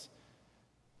of us.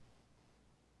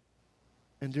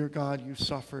 And dear God, you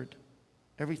suffered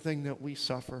everything that we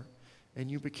suffer,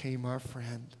 and you became our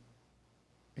friend.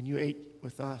 And you ate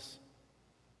with us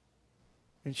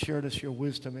and shared us your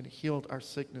wisdom and healed our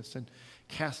sickness and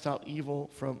cast out evil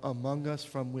from among us,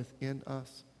 from within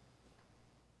us.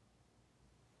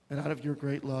 And out of your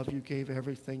great love, you gave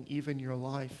everything, even your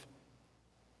life,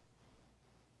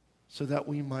 so that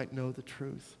we might know the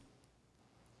truth,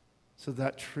 so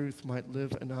that truth might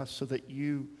live in us, so that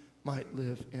you might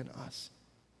live in us,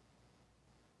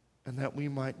 and that we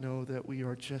might know that we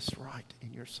are just right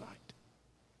in your sight.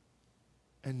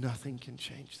 And nothing can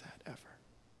change that ever.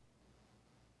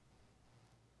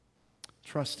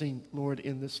 Trusting, Lord,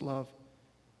 in this love,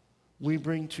 we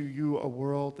bring to you a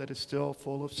world that is still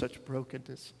full of such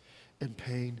brokenness and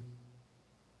pain.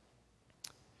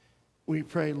 We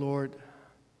pray, Lord,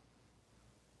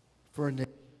 for a nation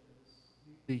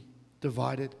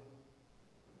divided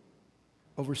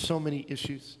over so many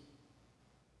issues.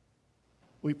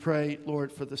 We pray,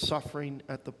 Lord, for the suffering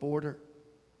at the border.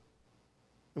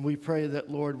 And we pray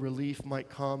that, Lord, relief might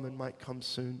come and might come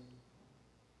soon.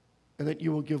 And that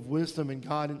you will give wisdom and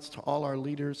guidance to all our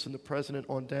leaders and the president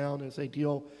on down as they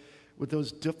deal with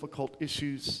those difficult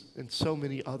issues and so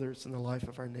many others in the life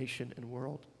of our nation and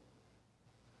world.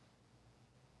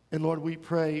 And Lord, we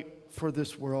pray for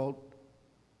this world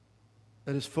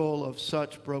that is full of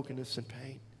such brokenness and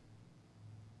pain.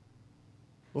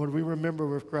 Lord, we remember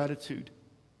with gratitude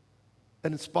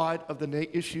that in spite of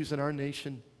the issues in our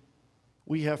nation,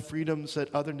 we have freedoms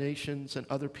that other nations and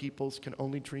other peoples can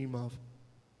only dream of.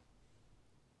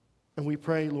 And we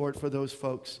pray, Lord, for those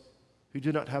folks who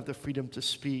do not have the freedom to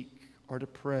speak or to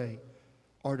pray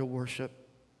or to worship,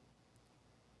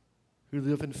 who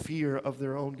live in fear of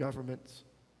their own governments.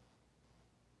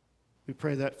 We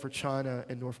pray that for China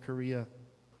and North Korea.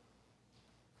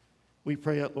 We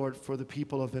pray it, Lord, for the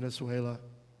people of Venezuela.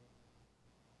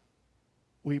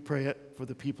 We pray it for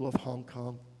the people of Hong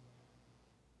Kong.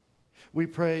 We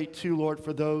pray, too, Lord,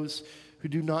 for those who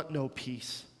do not know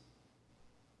peace,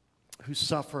 who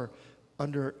suffer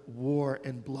under war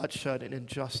and bloodshed and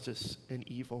injustice and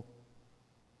evil.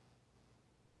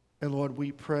 And Lord,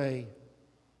 we pray,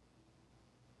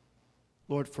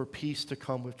 Lord, for peace to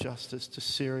come with justice to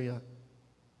Syria,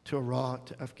 to Iraq,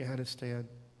 to Afghanistan,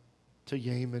 to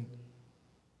Yemen,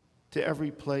 to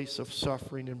every place of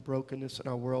suffering and brokenness in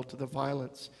our world, to the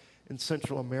violence in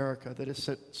Central America that has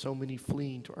sent so many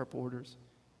fleeing to our borders.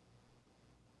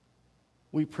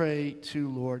 We pray too,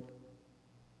 Lord,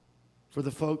 for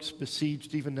the folks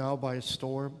besieged even now by a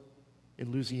storm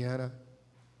in Louisiana,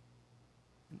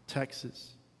 in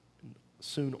Texas, and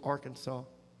soon Arkansas,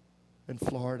 and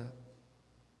Florida.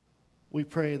 We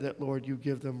pray that, Lord, you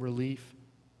give them relief,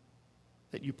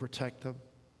 that you protect them.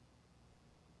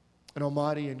 And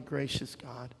Almighty and gracious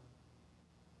God,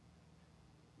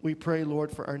 we pray,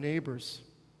 Lord, for our neighbors,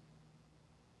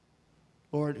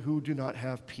 Lord, who do not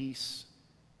have peace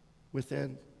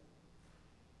within,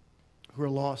 who are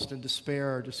lost in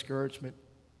despair or discouragement,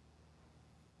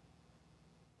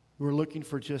 who are looking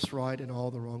for just right in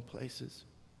all the wrong places.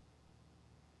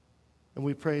 And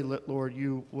we pray that, Lord,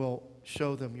 you will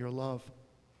show them your love.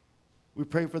 We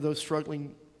pray for those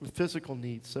struggling with physical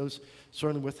needs, those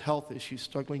struggling with health issues,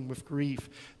 struggling with grief,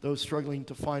 those struggling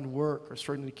to find work or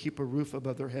struggling to keep a roof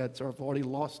above their heads or have already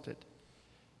lost it.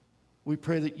 We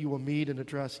pray that you will meet and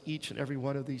address each and every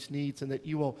one of these needs, and that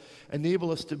you will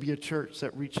enable us to be a church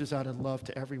that reaches out in love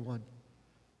to everyone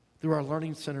through our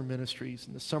Learning Center ministries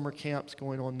and the summer camps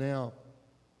going on now,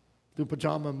 through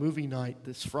Pajama Movie Night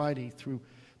this Friday, through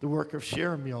the work of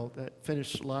Share a Meal that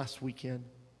finished last weekend,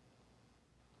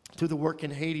 to the work in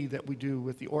Haiti that we do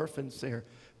with the orphans there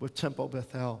with Temple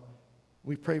Bethel.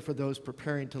 We pray for those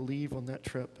preparing to leave on that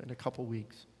trip in a couple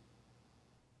weeks.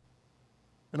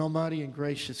 And Almighty and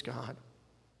gracious God,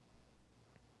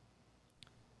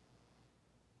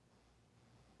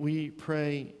 we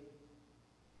pray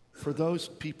for those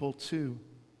people too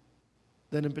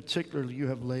that in particular you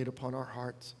have laid upon our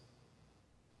hearts.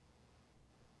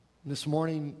 And this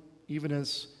morning, even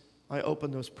as I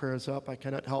open those prayers up, I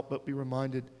cannot help but be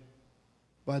reminded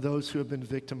by those who have been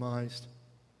victimized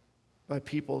by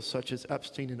people such as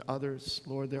Epstein and others.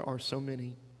 Lord, there are so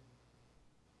many.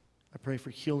 I pray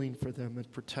for healing for them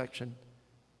and protection.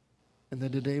 And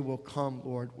that a day will come,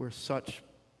 Lord, where such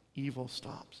evil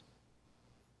stops.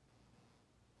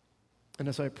 And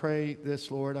as I pray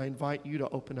this, Lord, I invite you to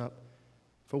open up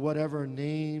for whatever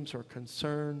names or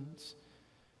concerns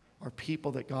or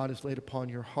people that God has laid upon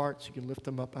your hearts. You can lift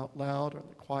them up out loud or in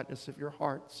the quietness of your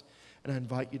hearts. And I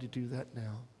invite you to do that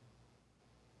now.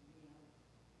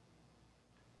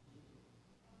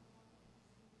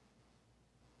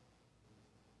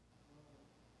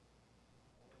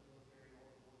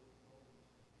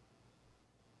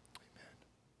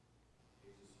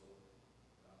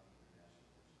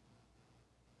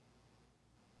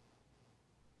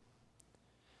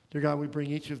 Dear God, we bring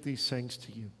each of these things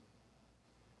to you.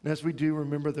 And as we do,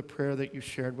 remember the prayer that you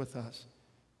shared with us.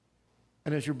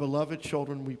 And as your beloved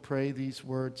children, we pray these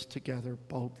words together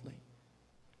boldly.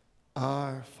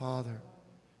 Our Father,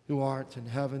 who art in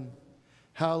heaven,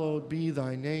 hallowed be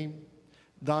thy name.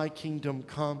 Thy kingdom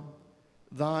come,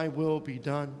 thy will be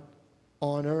done,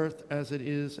 on earth as it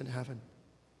is in heaven.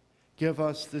 Give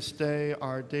us this day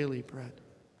our daily bread,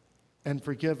 and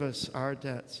forgive us our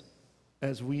debts,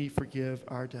 as we forgive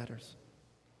our debtors.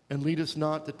 And lead us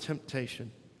not to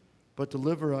temptation, but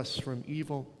deliver us from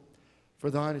evil.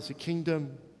 For thine is the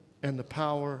kingdom, and the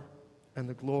power, and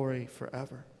the glory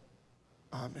forever.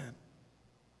 Amen.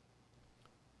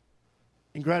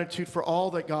 In gratitude for all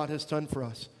that God has done for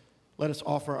us, let us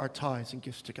offer our tithes and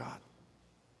gifts to God.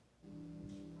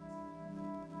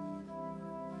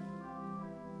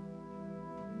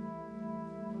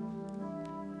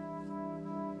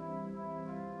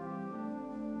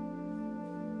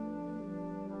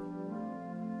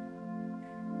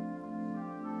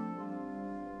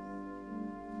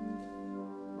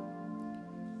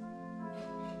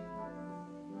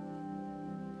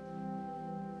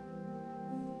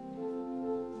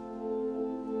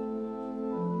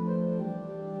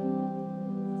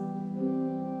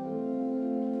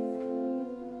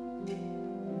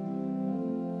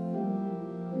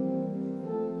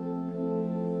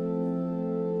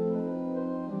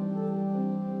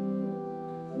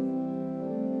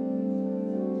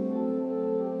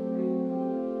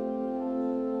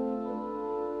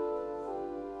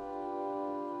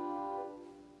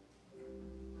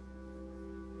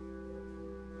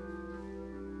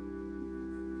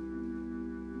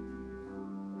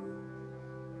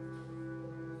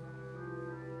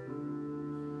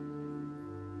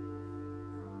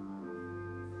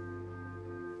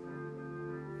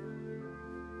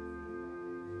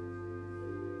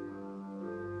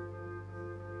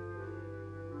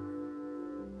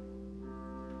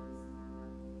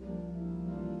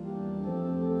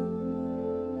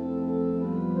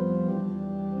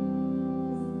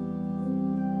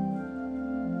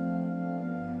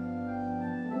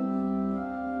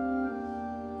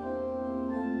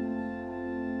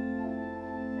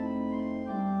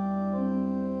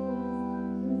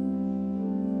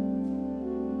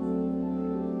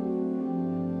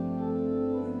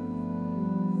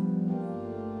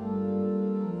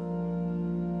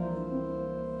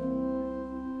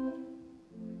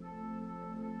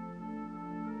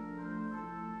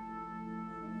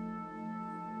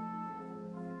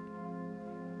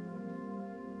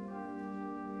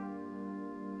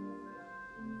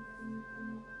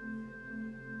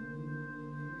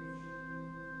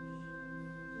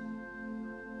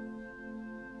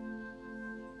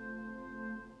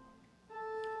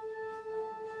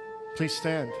 Please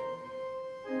stand.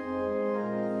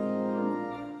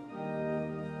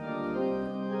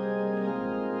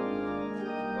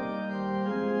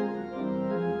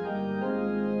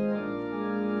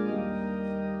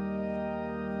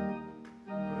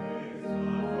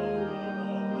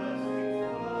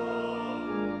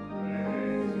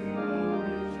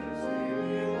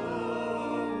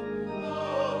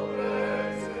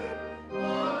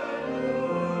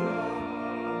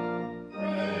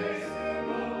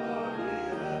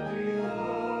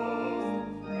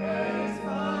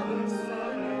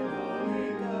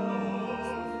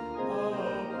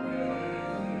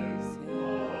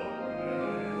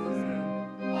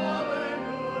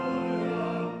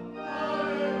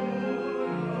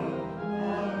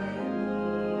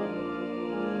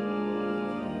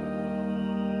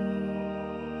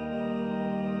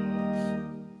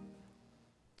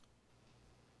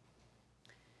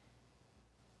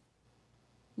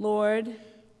 Lord,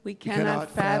 we cannot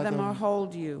fathom or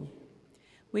hold you.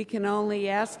 We can only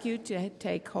ask you to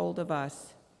take hold of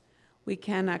us. We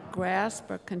cannot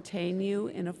grasp or contain you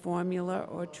in a formula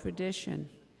or tradition.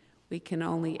 We can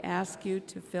only ask you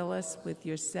to fill us with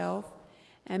yourself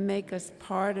and make us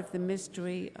part of the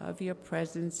mystery of your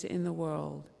presence in the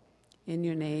world. In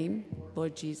your name,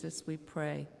 Lord Jesus, we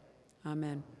pray.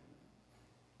 Amen.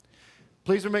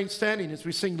 Please remain standing as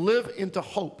we sing Live into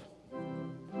Hope.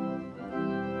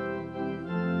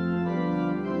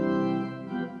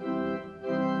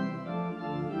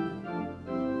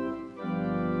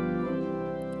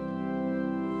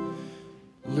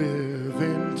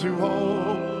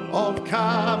 of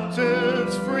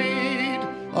captives freed,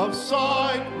 of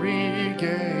sight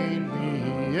regain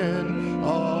the end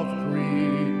of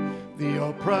greed. The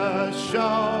oppressed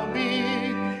shall be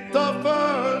the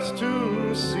first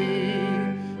to see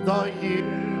the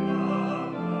year.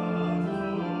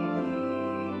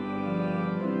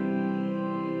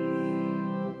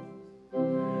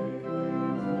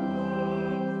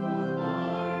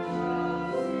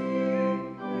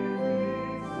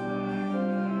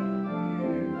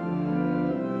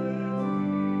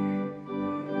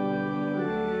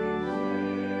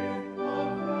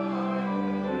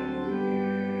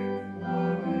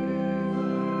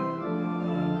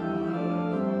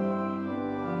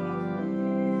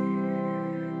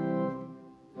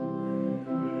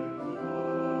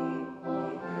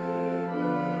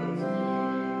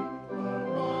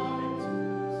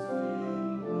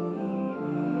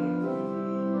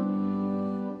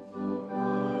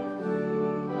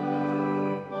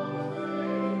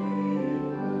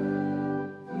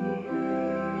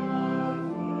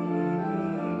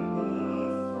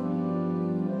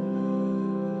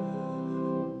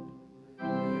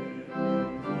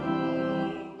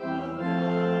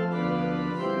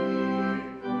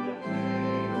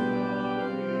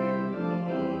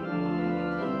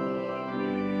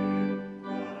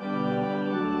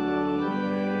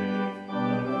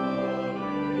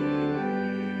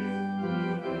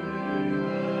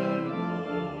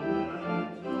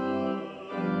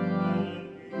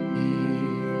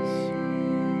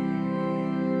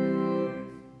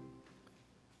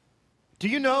 Do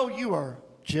you know you are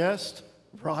just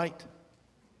right?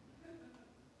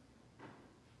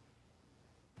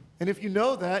 And if you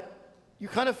know that, you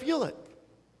kind of feel it,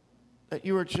 that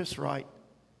you are just right.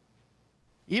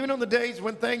 Even on the days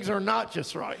when things are not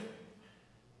just right.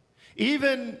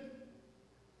 Even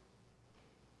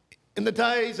in the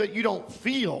days that you don't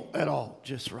feel at all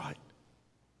just right.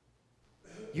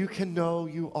 You can know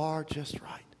you are just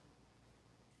right.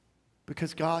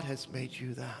 Because God has made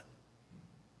you that.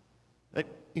 That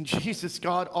in Jesus,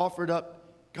 God offered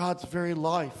up God's very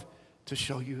life to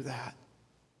show you that.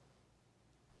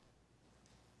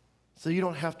 So you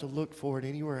don't have to look for it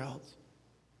anywhere else.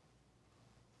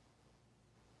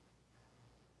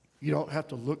 You don't have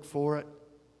to look for it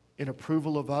in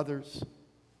approval of others.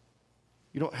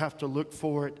 You don't have to look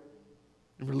for it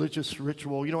in religious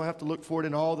ritual. You don't have to look for it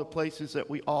in all the places that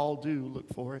we all do look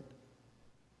for it.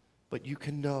 But you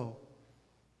can know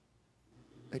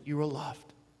that you are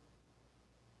loved.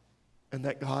 And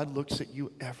that God looks at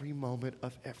you every moment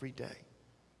of every day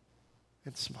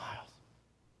and smiles.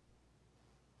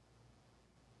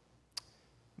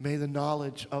 May the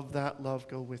knowledge of that love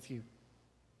go with you.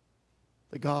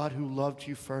 The God who loved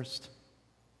you first.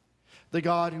 The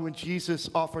God who in Jesus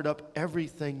offered up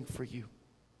everything for you.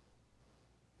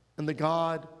 And the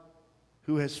God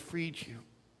who has freed you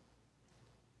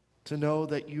to know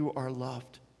that you are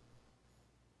loved,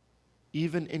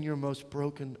 even in your most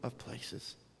broken of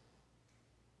places.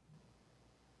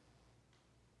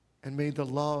 And may the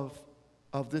love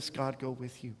of this God go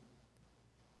with you.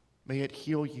 May it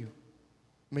heal you.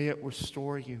 May it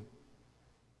restore you.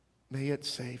 May it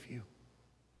save you.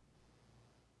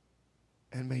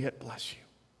 And may it bless you.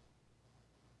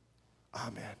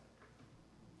 Amen.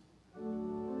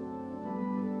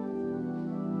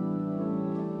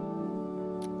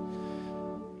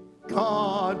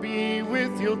 God be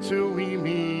with you till we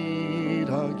meet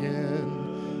again.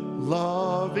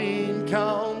 Loving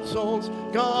counsels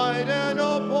guide and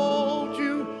uphold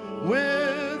you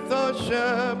with the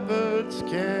shepherd's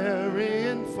care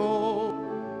in full.